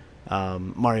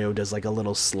Mario does like a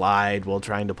little slide while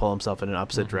trying to pull himself in an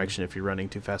opposite Mm-hmm. direction if you're running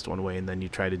too fast one way, and then you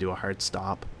try to do a hard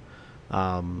stop.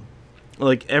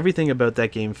 Like everything about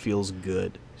that game feels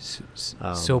good.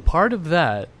 So part of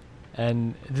that,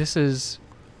 and this is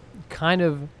kind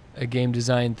of a game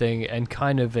design thing and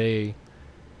kind of a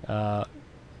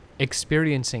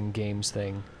experiencing games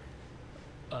thing.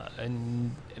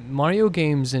 And Mario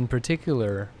games in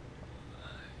particular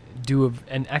do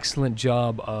an excellent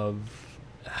job of...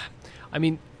 I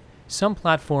mean, some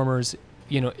platformers,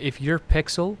 if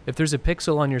there's a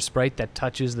pixel on your sprite that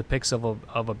touches the pixel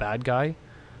of a bad guy,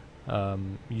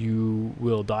 you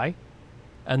will die.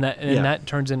 And that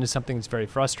turns into something that's very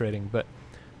frustrating. But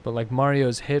like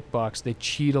Mario's hitbox, they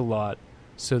cheat a lot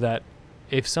so that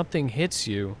if something hits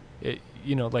you,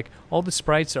 like all the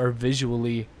sprites are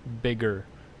visually bigger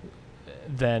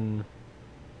than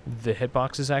the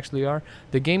hitboxes actually are.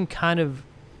 The game kind of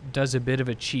does a bit of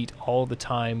a cheat all the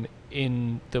time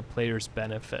in the player's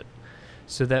benefit.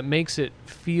 So that makes it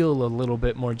feel a little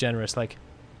bit more generous. Like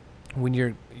when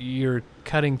you're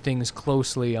cutting things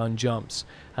closely on jumps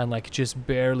and like just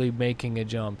barely making a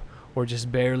jump or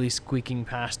just barely squeaking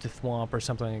past a thwomp or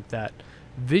something like that,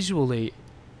 visually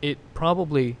it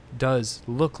probably does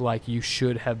look like you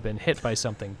should have been hit by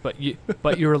something, but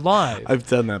you're alive. I've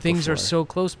done that Things before. are so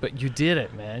close, but you did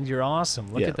it, man. You're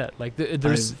awesome. Look at that. Like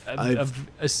there's I've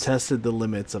tested the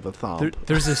limits of a thump.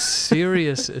 There's a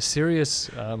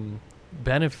serious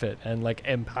benefit and like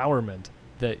empowerment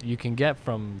that you can get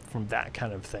from that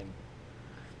kind of thing.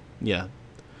 Yeah,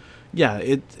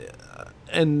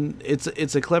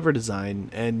 it's a clever design,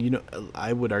 and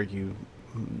I would argue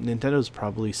Nintendo's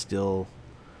probably still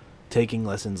taking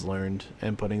lessons learned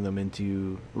and putting them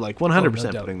into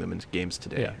 100% putting them into games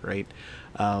today, right?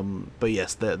 But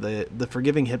yes, the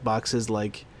forgiving hitboxes,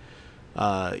 like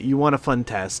you want a fun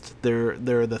test. They're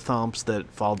the thumps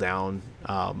that fall down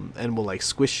and will like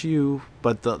squish you,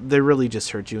 but they really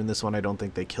just hurt you. In this one, I don't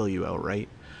think they kill you outright.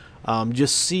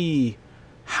 Just see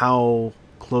how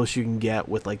close you can get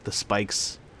with like the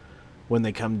spikes when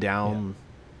they come down,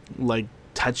 like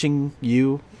touching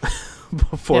you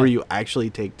before you actually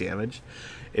take damage.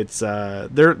 It's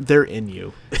they're in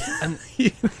you. And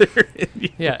they're in you.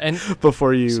 Yeah, and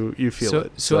before you feel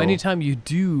it. So anytime you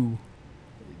do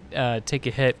take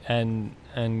a hit and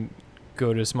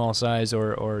go to small size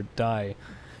or die,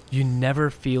 you never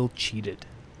feel cheated.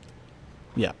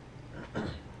 Yeah.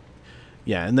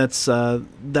 Yeah, and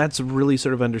that's really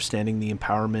sort of understanding the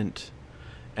empowerment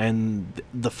and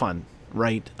the fun,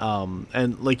 right?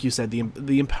 And like you said, the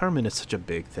empowerment is such a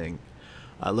big thing,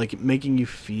 like making you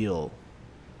feel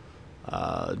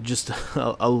just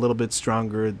a little bit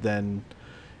stronger than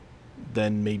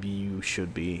maybe you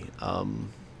should be.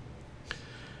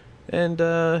 And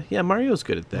Mario's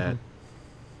good at that.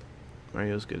 Mm-hmm.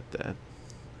 Mario's good at that.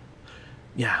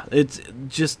 Yeah, it's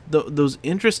just those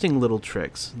interesting little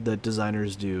tricks that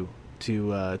designers do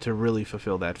to really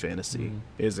fulfill that fantasy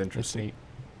is interesting.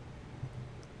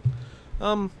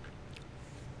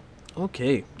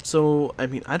 Okay, so I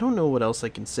mean, I don't know what else I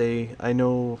can say. I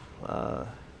know, I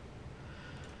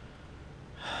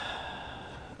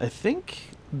think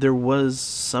there was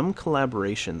some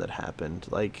collaboration that happened.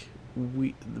 Like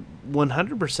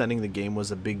 100%ing the game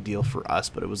was a big deal for us,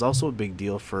 but it was also a big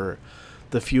deal for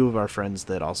the few of our friends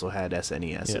that also had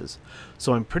SNESs. Yeah.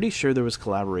 So I'm pretty sure there was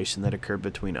collaboration that occurred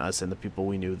between us and the people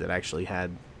we knew that actually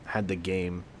had the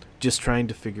game, just trying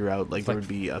to figure out like there would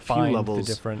be a few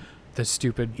levels, the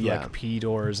stupid like P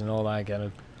doors and all that kind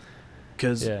of,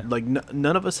 because like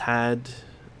none of us had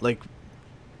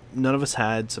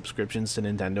subscriptions to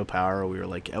Nintendo Power. We were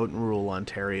like out in rural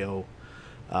Ontario,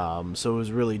 so it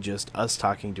was really just us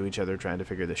talking to each other, trying to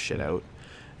figure this shit out.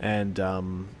 And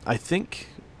I think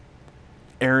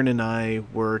Aaron and I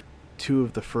were two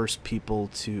of the first people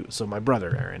to... So my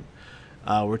brother, Aaron,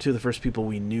 were two of the first people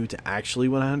we knew to actually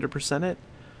 100% it.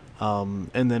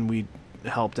 And then we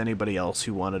helped anybody else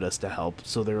who wanted us to help.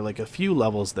 So there were like a few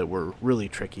levels that were really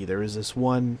tricky. There was this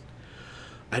one...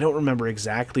 I don't remember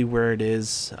exactly where it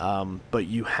is, but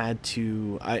you had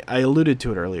to... I alluded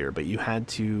to it earlier, but you had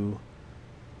to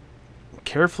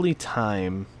carefully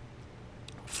time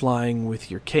flying with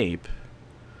your cape...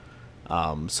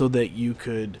 so that you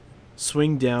could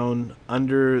swing down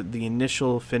under the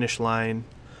initial finish line,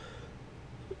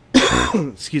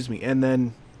 excuse me, and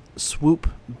then swoop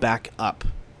back up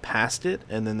past it,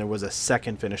 and then there was a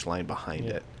second finish line behind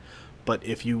it. But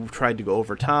if you tried to go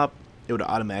over top, it would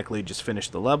automatically just finish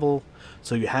the level,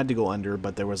 so you had to go under,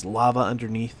 but there was lava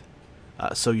underneath,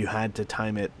 so you had to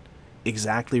time it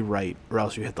exactly right, or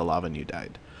else you hit the lava and you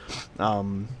died.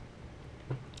 And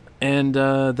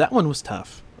that one was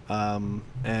tough.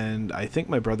 and I think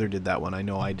my brother did that one. I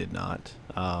know I did not.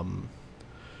 And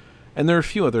there are a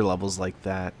few other levels like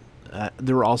that.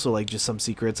 There were also like just some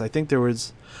secrets. I think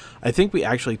we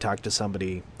actually talked to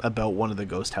somebody about one of the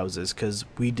ghost houses because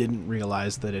we didn't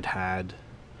realize that it had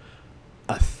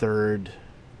a third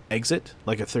exit,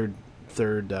 like a third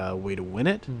way to win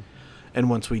it. And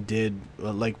once we did,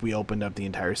 like, we opened up the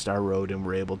entire Star Road and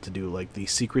were able to do like the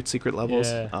secret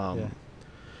levels.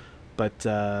 But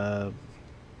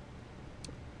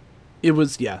it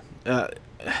was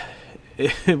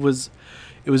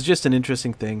it was just an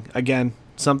interesting thing. Again,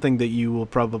 something that you will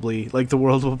probably, like, the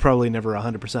world will probably never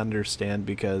 100% understand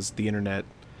because the internet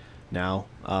now,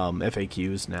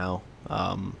 FAQs now,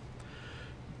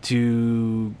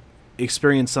 to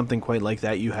experience something quite like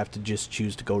that, you have to just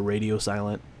choose to go radio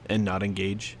silent and not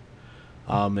engage.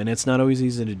 And it's not always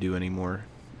easy to do anymore.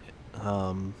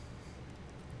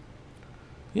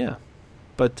 Yeah.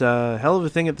 But hell of a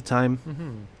thing at the time.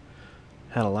 Mm-hmm.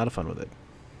 Had a lot of fun with it.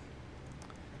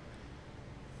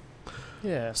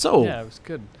 Yeah. So yeah, it was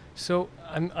good. So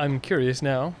I'm curious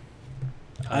now.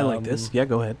 I like this. Yeah,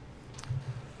 go ahead.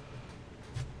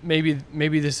 Maybe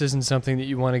this isn't something that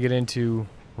you want to get into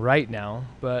right now,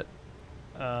 but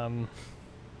how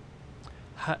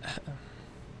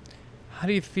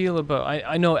do you feel about?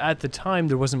 I know at the time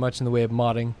there wasn't much in the way of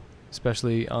modding,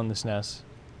 especially on the SNES.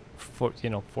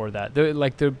 For that,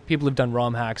 there people have done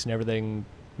ROM hacks and everything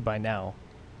by now.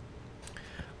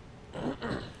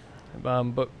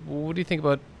 But what do you think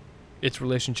about its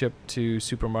relationship to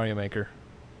Super Mario Maker?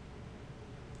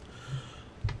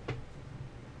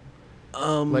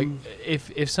 Like,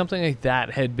 if something like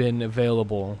that had been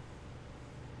available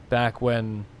back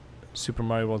when Super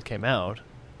Mario World came out,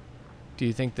 do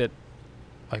you think that,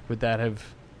 like, would that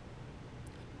have?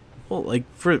 Well, like,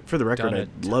 for the record, I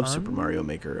love Super Mario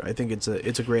Maker. I think it's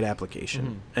a great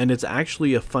application, and it's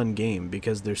actually a fun game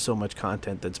because there's so much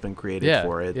content that's been created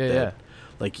for it that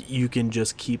like, you can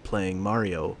just keep playing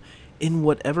Mario in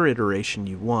whatever iteration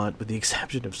you want, with the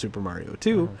exception of Super Mario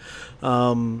 2.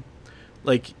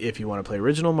 Like, if you want to play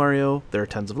original Mario, there are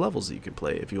tons of levels that you can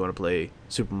play. If you want to play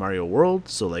Super Mario World,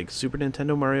 so like Super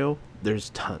Nintendo Mario, there's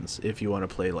tons. If you want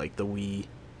to play like the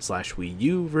Wii/Wii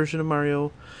U version of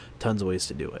Mario, tons of ways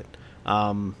to do it.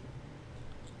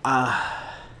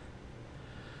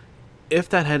 If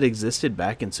that had existed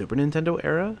back in Super Nintendo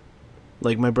era,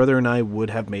 like, my brother and I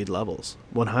would have made levels.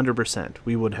 100%.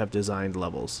 We would have designed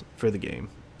levels for the game,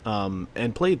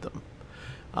 and played them.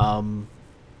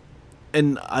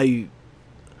 And I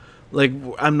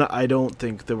don't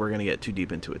think that we're going to get too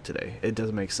deep into it today. It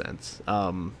doesn't make sense.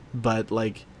 But,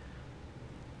 like,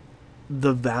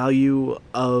 the value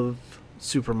of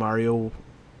Super Mario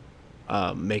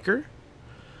Maker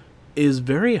is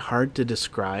very hard to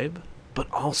describe,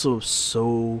 but also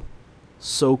so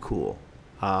cool.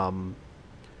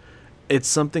 It's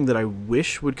something that I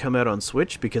wish would come out on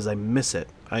Switch because I miss it.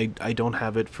 I don't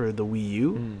have it for the Wii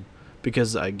U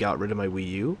because I got rid of my Wii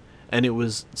U, and it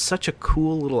was such a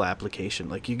cool little application.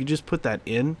 Like, you could just put that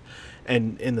in,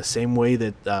 and in the same way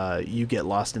that you get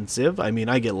lost in Civ, I mean,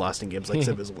 I get lost in games like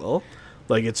Civ as well.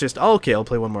 Like, it's just, okay, I'll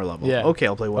play one more level. Yeah. Okay,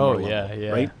 I'll play one more level.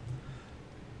 Yeah. Right?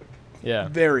 Yeah.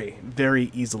 Very,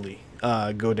 very easily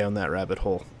go down that rabbit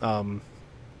hole.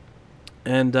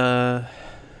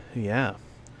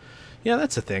 Yeah,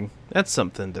 that's a thing. That's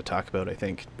something to talk about, I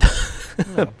think.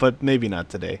 But maybe not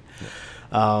today.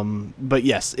 But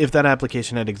yes, if that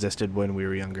application had existed when we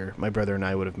were younger, my brother and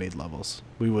I would have made levels.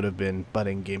 We would have been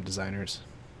budding game designers.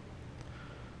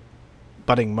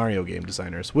 Budding Mario game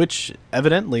designers, which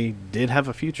evidently did have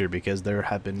a future because there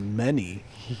have been many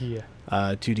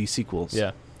 2D sequels.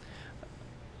 Yeah.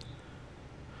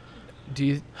 Do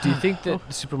you think that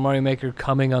Super Mario Maker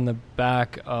coming on the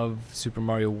back of Super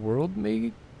Mario World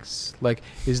makes, like,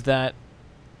 did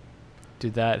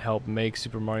that help make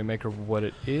Super Mario Maker what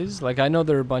it is? Like, I know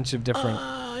there are a bunch of different...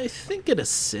 I think it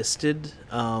assisted.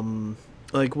 Like,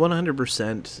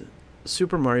 100%,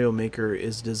 Super Mario Maker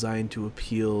is designed to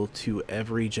appeal to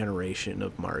every generation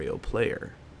of Mario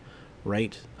player,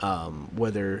 right?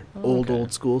 Whether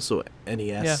old school, so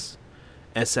NES,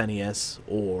 SNES,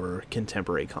 or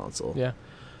contemporary console. Yeah.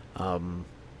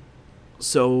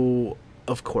 So,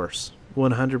 of course,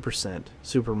 100%,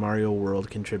 Super Mario World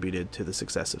contributed to the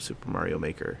success of Super Mario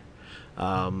Maker.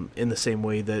 In the same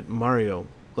way that Mario,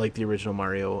 like the original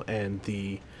Mario and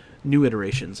the new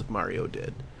iterations of Mario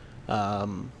did.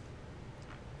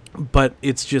 But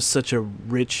it's just such a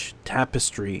rich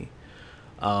tapestry.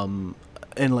 And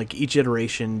like each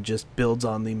iteration just builds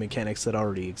on the mechanics that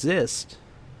already exist.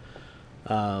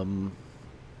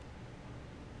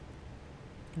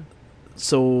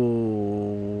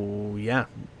 So yeah,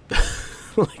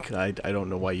 Like, I don't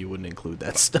know why you wouldn't include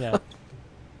that stuff.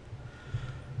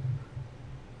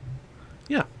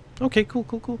 Yeah. Yeah. Okay,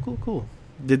 cool.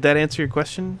 Did that answer your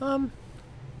question?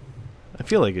 I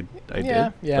feel like I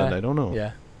did, but I don't know.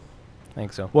 Yeah. I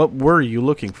think so. What were you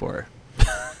looking for?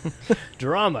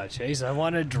 Drama, Chase. I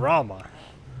wanted drama.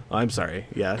 I'm sorry.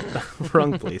 Yeah.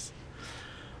 Wrong place.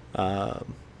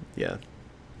 Yeah.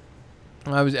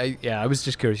 I was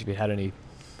just curious if you had any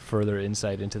further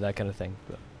insight into that kind of thing.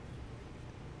 But.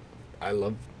 I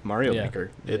love Mario Yeah.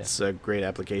 Maker. It's a great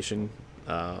application.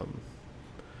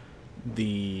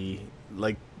 The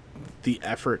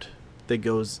effort that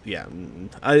goes,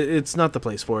 it's not the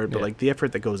place for it, but like the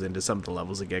effort that goes into some of the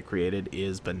levels that get created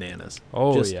is bananas.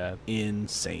 Oh, just yeah.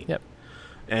 insane. Yep.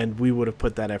 And we would have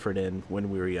put that effort in when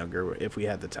we were younger if we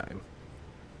had the time,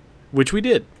 which we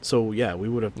did. So yeah, we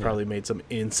would have probably made some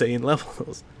insane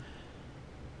levels.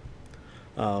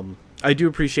 I do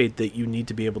appreciate that you need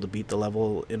to be able to beat the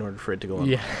level in order for it to go on.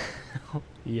 Yeah.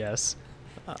 Yes.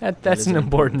 That That's is an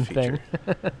important thing.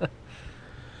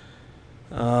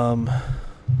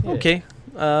 Okay.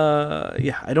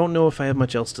 I don't know if I have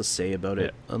much else to say about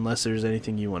it, unless there's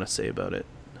anything you want to say about it.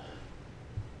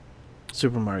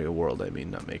 Super Mario World, I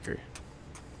mean, not Maker.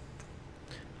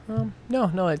 No,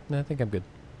 I think I'm good.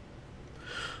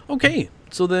 Okay,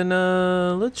 so then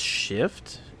let's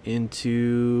shift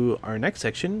into our next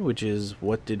section, which is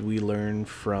what did we learn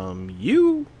from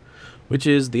you, which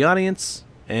is the audience,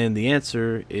 and the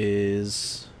answer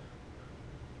is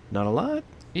not a lot.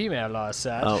 Email us,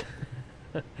 Sat. Oh.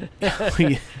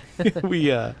 we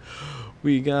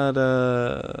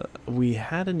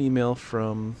had an email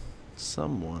from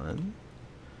someone,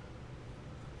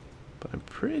 but I'm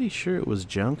pretty sure it was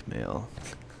junk mail.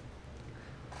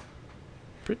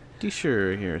 Pretty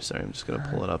sure here. Sorry, I'm just gonna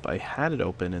pull it up. I had it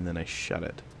open and then I shut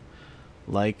it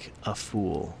like a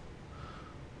fool.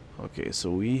 Okay,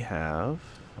 so we have.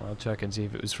 I'll check and see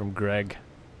if it was from Greg.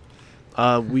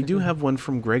 We do have one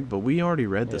from Greg, but we already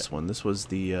read this one. This was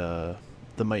the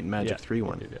Might and Magic 3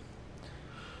 one.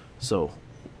 So,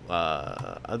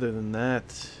 other than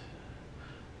that,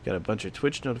 got a bunch of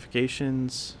Twitch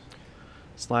notifications,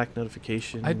 Slack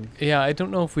notification. I don't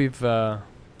know if we've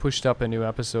pushed up a new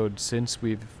episode since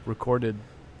we've recorded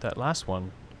that last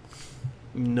one.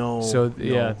 No. So,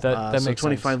 no. That so makes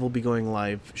 25 sense. will be going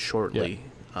live shortly.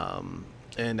 Yeah.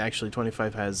 And actually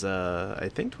 25 has, I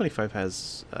think 25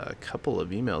 has a couple of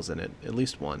emails in it, at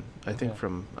least one, I think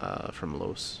from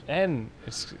Los. And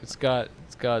it's got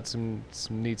some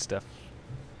neat stuff.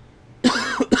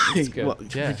 Well,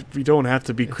 we don't have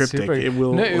to be It's cryptic. super. It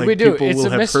will. No, like, we do. People It's will a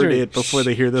have mystery. heard it before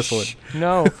they hear this one.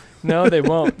 No, they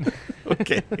won't.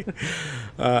 Okay.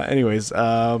 Anyways,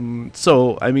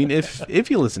 so I mean,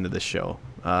 if you listen to this show,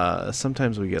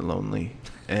 sometimes we get lonely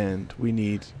and we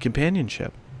need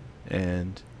companionship,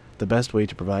 and the best way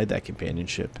to provide that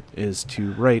companionship is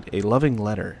to write a loving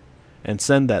letter and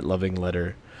send that loving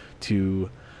letter to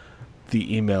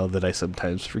the email that I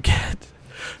sometimes forget.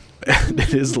 And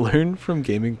it is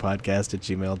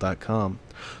learnfromgamingpodcast@gmail.com.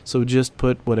 So just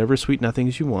put whatever sweet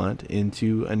nothings you want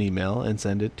into an email and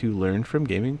send it to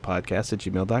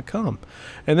learnfromgamingpodcast@gmail.com.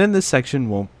 And then this section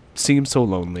won't seem so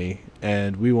lonely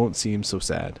and we won't seem so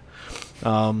sad.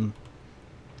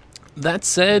 That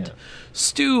said,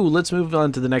 Stu, let's move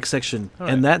on to the next section. All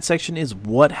right. And that section is,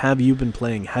 what have you been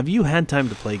playing? Have you had time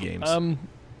to play games?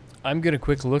 I'm going to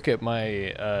quick look at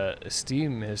my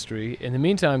Steam history. In the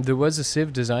meantime, there was a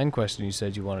Civ design question you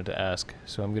said you wanted to ask,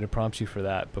 so I'm going to prompt you for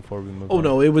that before we move on. Oh,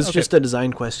 no, it was just a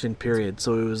design question, period.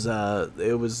 So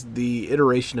it was the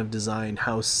iteration of design,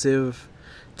 how Civ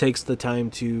takes the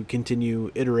time to continue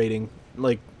iterating,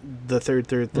 like the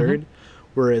third,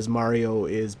 whereas Mario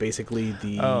is basically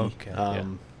the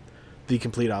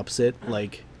complete opposite.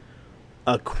 Like,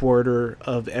 a quarter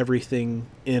of everything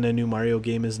in a new Mario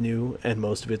game is new, and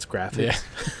most of it's graphics.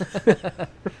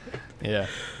 Yeah.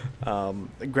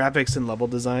 Graphics and level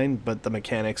design, but the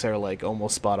mechanics are like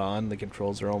almost spot on. The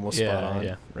controls are almost spot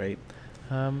on, right?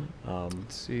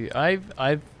 Let's see. I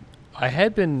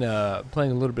had been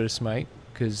playing a little bit of Smite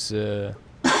because I'm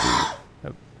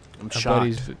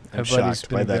shocked. I'm shocked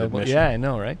by that admission. Yeah, I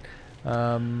know, right?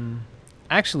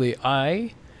 Actually,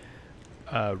 I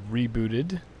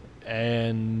rebooted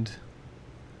and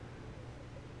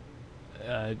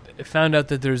found out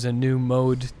that there's a new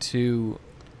mode to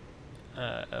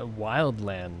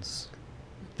Wildlands,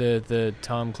 the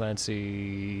Tom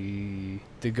Clancy,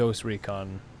 the Ghost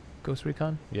Recon,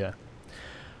 yeah.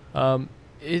 The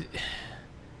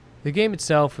game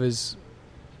itself is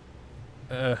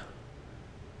I'd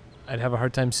have a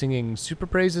hard time singing super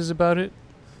praises about it,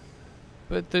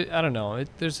 but I don't know.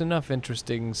 There's enough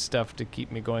interesting stuff to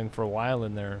keep me going for a while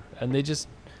in there, and they just,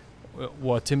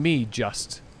 well, to me,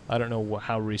 I don't know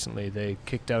how recently they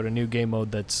kicked out a new game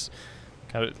mode that's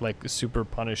kind of like super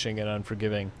punishing and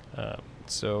unforgiving.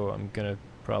 So I'm gonna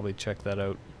probably check that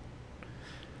out.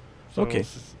 So Okay.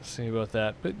 we'll see about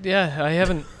that. But yeah, I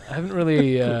haven't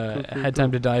really had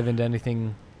time to dive into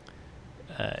anything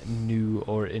new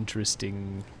or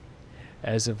interesting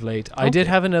as of late. I did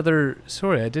have another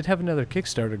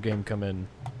Kickstarter game come in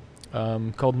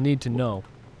called Need to Know.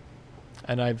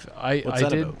 And I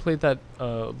did about? play that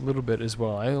a little bit as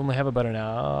well. I only have about an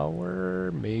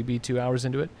hour, maybe 2 hours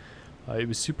into it. It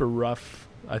was super rough.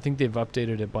 I think they've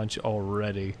updated a bunch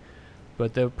already.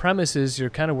 But the premise is you're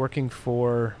kind of working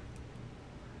for,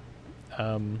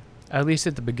 at least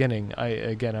at the beginning,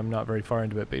 I'm not very far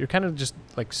into it, but you're kind of just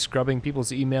like scrubbing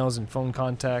people's emails and phone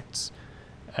contacts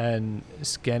and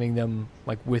scanning them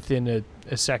like within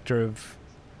a sector of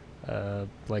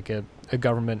like a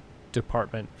government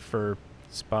department for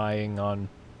spying on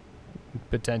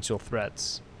potential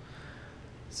threats.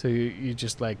 So you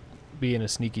just like being a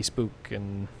sneaky spook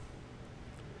and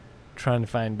trying to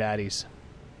find baddies.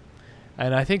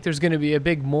 And I think there's going to be a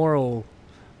big moral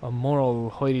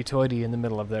hoity-toity in the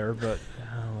middle of there, but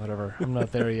whatever. I'm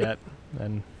not there yet,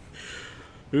 and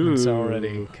it's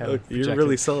already kind of you're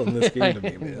really selling this game to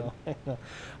me, man.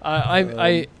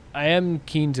 I am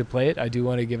keen to play it. I do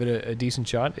want to give it a decent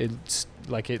shot. It's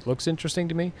like it looks interesting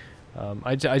to me.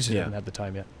 I just haven't had the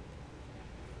time yet.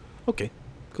 Okay,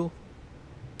 cool.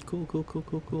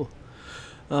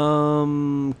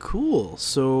 Cool.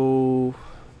 So,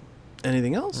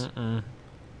 anything else?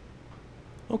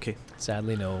 Okay.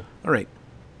 Sadly, no. All right.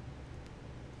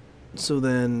 So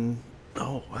then,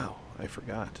 oh wow, I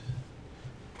forgot.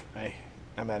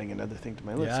 I'm adding another thing to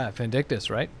my list. Yeah, Vindictus,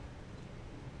 right?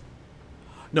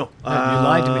 No, you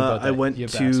lied to me about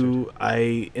that.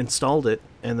 I installed it,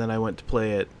 and then I went to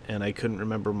play it, and I couldn't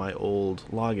remember my old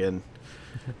login.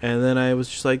 And then I was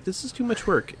just like, this is too much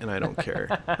work, and I don't care.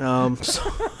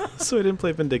 So I didn't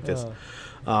play Vindictus.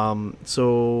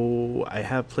 So I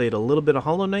have played a little bit of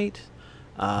Hollow Knight.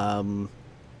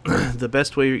 The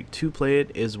best way to play it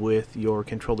is with your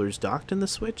controllers docked in the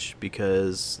Switch,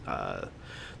 because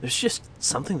there's just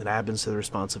something that happens to the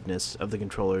responsiveness of the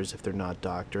controllers if they're not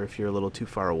docked or if you're a little too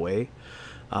far away.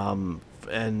 And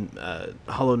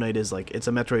Hollow Knight is like, it's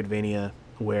a Metroidvania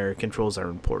where controls are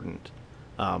important.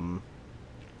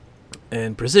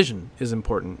 And precision is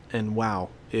important. And wow,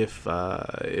 if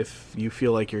you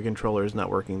feel like your controller is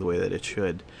not working the way that it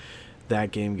should,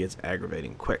 that game gets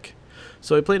aggravating quick.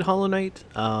 So I played Hollow Knight.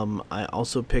 I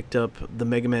also picked up the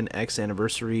Mega Man X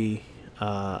Anniversary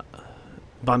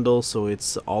bundle, so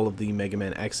it's all of the Mega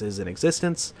Man X's in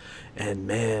existence. And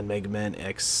man, Mega Man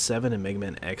X7 and Mega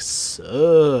Man X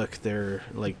suck. They're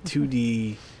like 3D-esque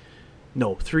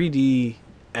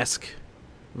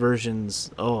versions.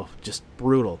 Oh, just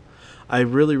brutal. I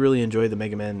really, really enjoy the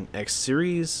Mega Man X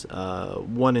series.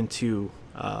 1 and 2,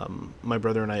 my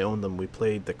brother and I owned them. We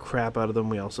played the crap out of them.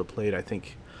 We also played, I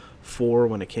think, 4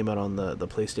 when it came out on the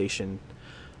PlayStation.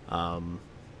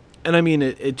 And I mean,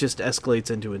 it just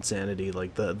escalates into insanity,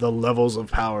 like the levels of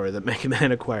power that Mega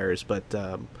Man acquires. But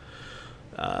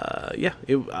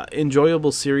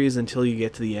enjoyable series until you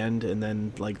get to the end, and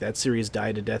then like that series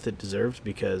died a death it deserved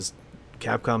because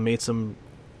Capcom made some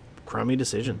crummy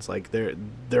decisions. Like there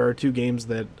are 2 games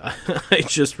that I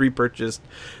just repurchased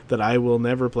that I will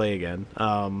never play again.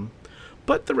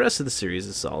 But the rest of the series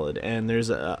is solid, and there's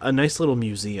a nice little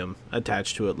museum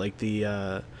attached to it. Like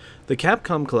the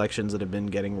Capcom collections that have been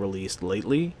getting released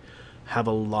lately have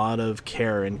a lot of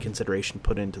care and consideration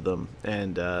put into them,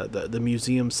 and the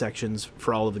museum sections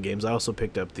for all of the games. I also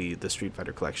picked up the Street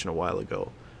Fighter collection a while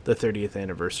ago, the 30th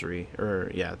anniversary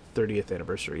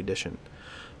edition,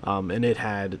 and it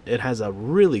has a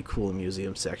really cool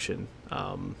museum section.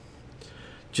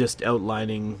 Just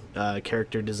outlining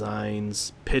character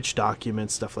designs, pitch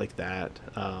documents, stuff like that.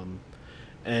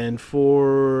 And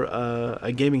for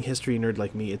a gaming history nerd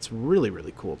like me, it's really,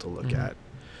 really cool to look at.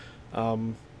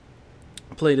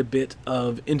 Played a bit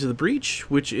of Into the Breach,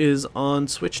 which is on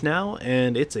Switch now,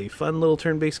 and it's a fun little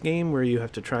turn-based game where you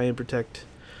have to try and protect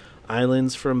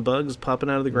islands from bugs popping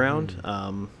out of the ground.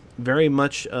 Very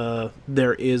much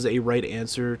there is a right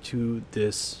answer to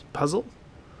this puzzle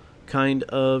kind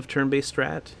of turn-based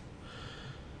strat.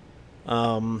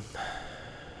 And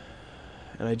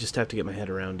I just have to get my head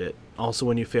around it. Also,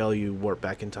 when you fail, you warp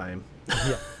back in time.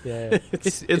 Yeah.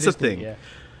 It's a thing.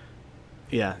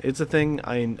 Yeah, it's a thing.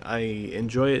 I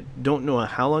enjoy it. Don't know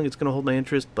how long it's going to hold my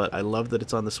interest, but I love that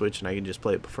it's on the Switch and I can just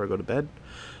play it before I go to bed.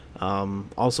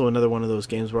 Also, another one of those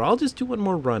games where I'll just do one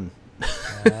more run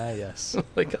Yes.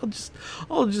 Like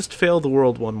I'll just fail the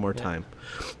world one more Yeah.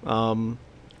 time.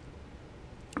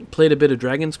 Played a bit of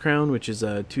Dragon's Crown, which is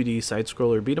a 2D side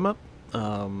scroller beat 'em up,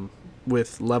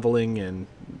 with leveling and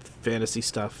fantasy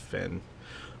stuff and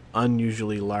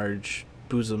unusually large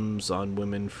bosoms on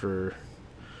women for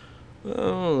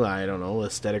I don't know,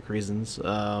 aesthetic reasons.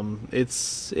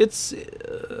 It's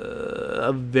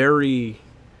a very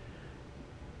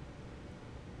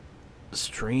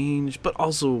strange but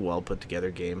also well put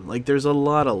together game. Like there's a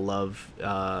lot of love,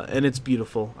 and it's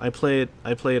beautiful. I play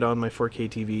it on my 4K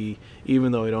TV,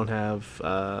 even though I don't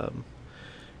have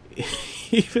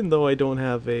even though I don't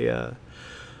have a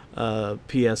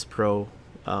PS Pro,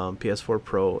 PS4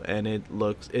 Pro, and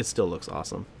it still looks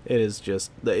awesome.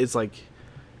 It's like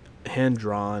hand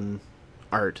drawn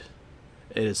art.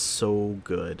 It is so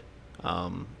good.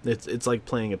 It's like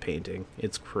playing a painting.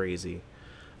 It's crazy.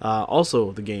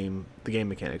 Also, the game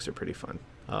mechanics are pretty fun.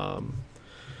 I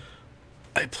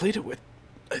played it with,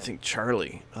 I think,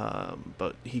 Charlie,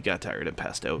 but he got tired and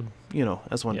passed out. You know,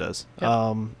 as one does.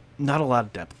 Yep. Not a lot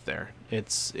of depth there.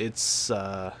 It's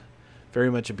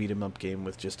very much a beat 'em up game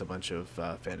with just a bunch of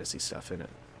fantasy stuff in it.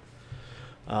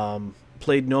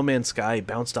 Played No Man's Sky,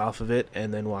 bounced off of it,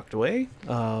 and then walked away.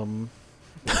 That's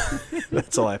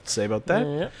all I have to say about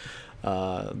that.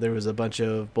 Yeah. There was a bunch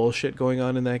of bullshit going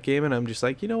on in that game, and I'm just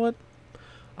like, you know what?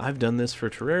 I've done this for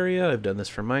Terraria, I've done this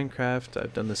for Minecraft,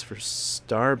 I've done this for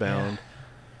Starbound.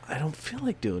 I don't feel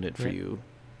like doing it for you,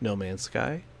 No Man's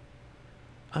Sky.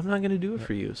 I'm not going to do it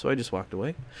for you, so I just walked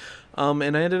away.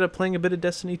 And I ended up playing a bit of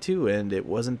Destiny 2, and it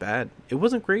wasn't bad. It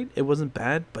wasn't great, it wasn't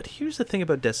bad, but here's the thing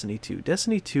about Destiny 2.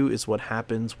 Destiny 2 is what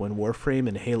happens when Warframe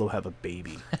and Halo have a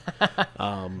baby.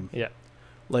 Yeah.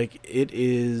 Like, it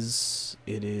is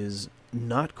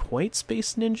not quite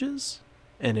Space Ninjas,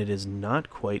 and it is not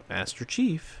quite Master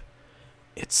Chief.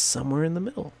 It's somewhere in the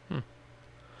middle.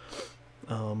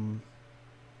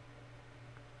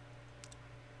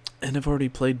 And I've already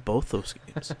played both those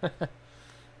games.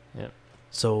 Yeah.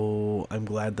 So I'm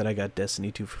glad that I got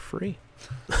Destiny 2 for free.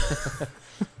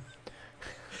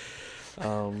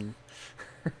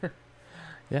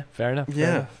 Yeah, fair enough.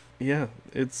 Yeah.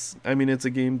 It's a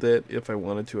game that if I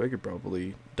wanted to, I could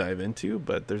probably dive into,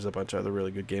 but there's a bunch of other really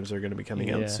good games that are going to be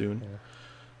coming out soon.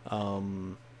 Yeah.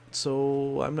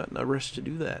 So I'm not in a rush to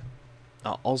do that.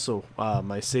 Also,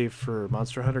 my save for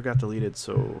Monster Hunter got deleted,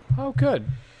 so Oh, good.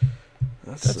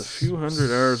 that's a few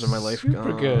hundred hours of my life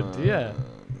super gone. good, yeah.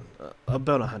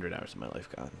 About 100 hours of my life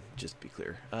gone, just to be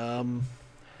clear.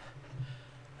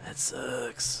 That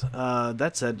sucks.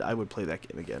 That said, I would play that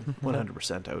game again.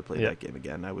 100% I would play that game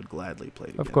again. I would gladly play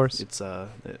it again. Of course. It's a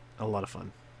lot of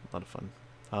fun.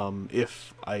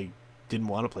 If I didn't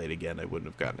want to play it again, I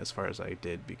wouldn't have gotten as far as I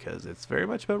did, because it's very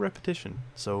much about repetition.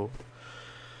 So,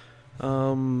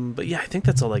 but yeah, I think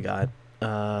that's all I got.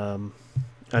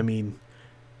 I mean,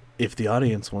 if the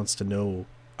audience wants to know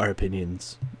our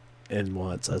opinions and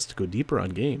wants us to go deeper on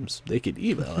games, they could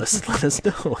email us and let us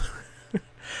know.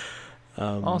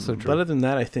 Also true. But other than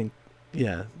that, I think,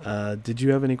 did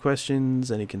you have any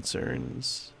questions, any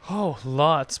concerns? Oh,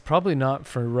 lots. Probably not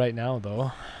for right now,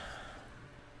 though.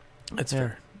 That's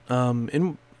fair.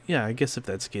 And yeah, I guess if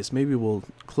that's the case, maybe we'll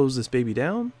close this baby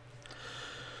down,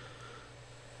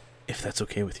 if that's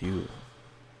okay with you.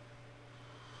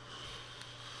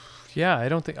 Yeah, I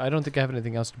don't think I have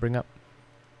anything else to bring up.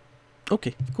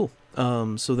 Okay, cool.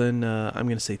 So then I'm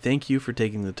going to say thank you for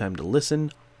taking the time to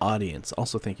listen. Audience,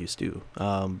 also thank you, Stu.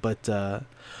 But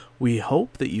we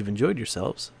hope that you've enjoyed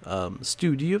yourselves.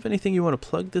 Stu, do you have anything you want to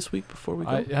plug this week before we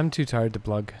go? I'm too tired to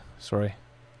plug. Sorry.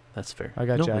 That's fair. I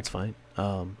got no, Jack. that's fine.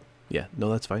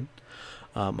 That's fine.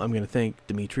 I'm going to thank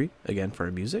Dimitri again for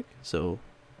our music. So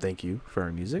thank you for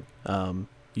our music.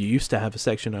 You used to have a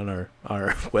section on our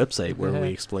website where we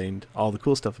explained all the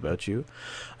cool stuff about you.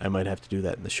 I might have to do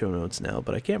that in the show notes now,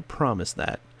 but I can't promise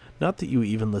that. Not that you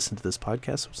even listen to this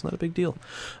podcast, so it's not a big deal.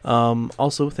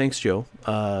 Also, thanks, Joe,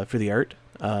 for the art.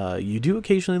 You do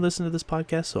occasionally listen to this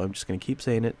podcast, so I'm just going to keep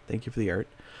saying it. Thank you for the art.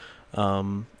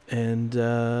 And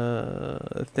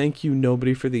thank you,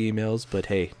 nobody, for the emails, but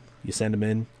hey, you send them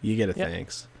in, you get a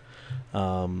thanks.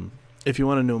 If you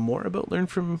want to know more about Learn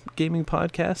From Gaming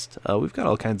Podcast, we've got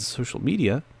all kinds of social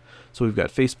media. So we've got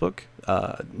Facebook.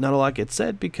 Not a lot gets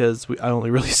said because I only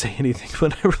really say anything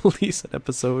when I release an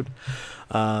episode.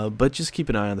 But just keep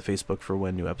an eye on the Facebook for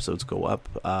when new episodes go up.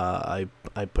 I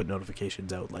put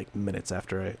notifications out like minutes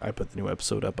after I put the new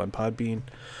episode up on Podbean.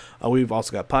 We've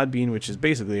also got Podbean, which is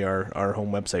basically our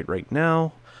home website right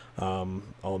now.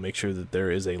 I'll make sure that there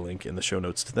is a link in the show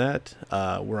notes to that.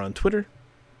 We're on Twitter.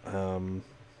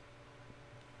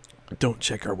 Don't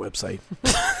check our website.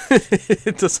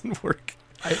 it doesn't work.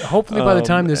 Hopefully by the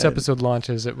time this and- episode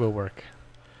launches, it will work.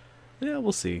 Yeah,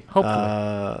 we'll see.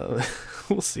 Hopefully.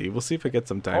 We'll see. We'll see if I get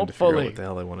some time to figure out Hopefully. what the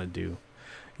hell I want to do.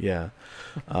 Yeah.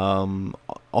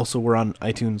 Also, we're on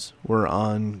iTunes. We're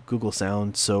on Google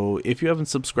Sound. So if you haven't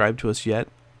subscribed to us yet,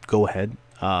 go ahead.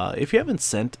 If you haven't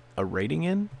sent a rating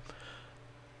in,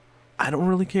 I don't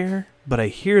really care. But I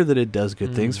hear that it does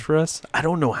good things for us. I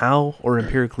don't know how or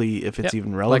empirically if it's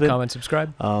even relevant. Like, comment,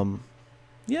 subscribe.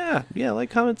 Yeah, like,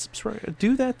 comment, subscribe.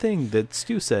 Do that thing that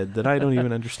Stu said that I don't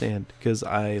even understand because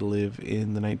I live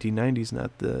in the 1990s,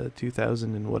 not the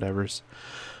 2000 and whatevers.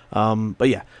 But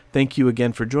yeah, thank you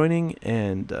again for joining,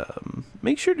 and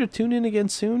make sure to tune in again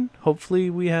soon. Hopefully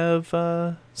we have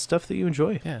stuff that you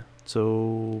enjoy. Yeah.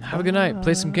 So Have a good night.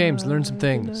 Play some games. Learn some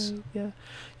things.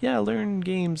 Yeah, learn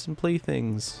games and play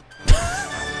things.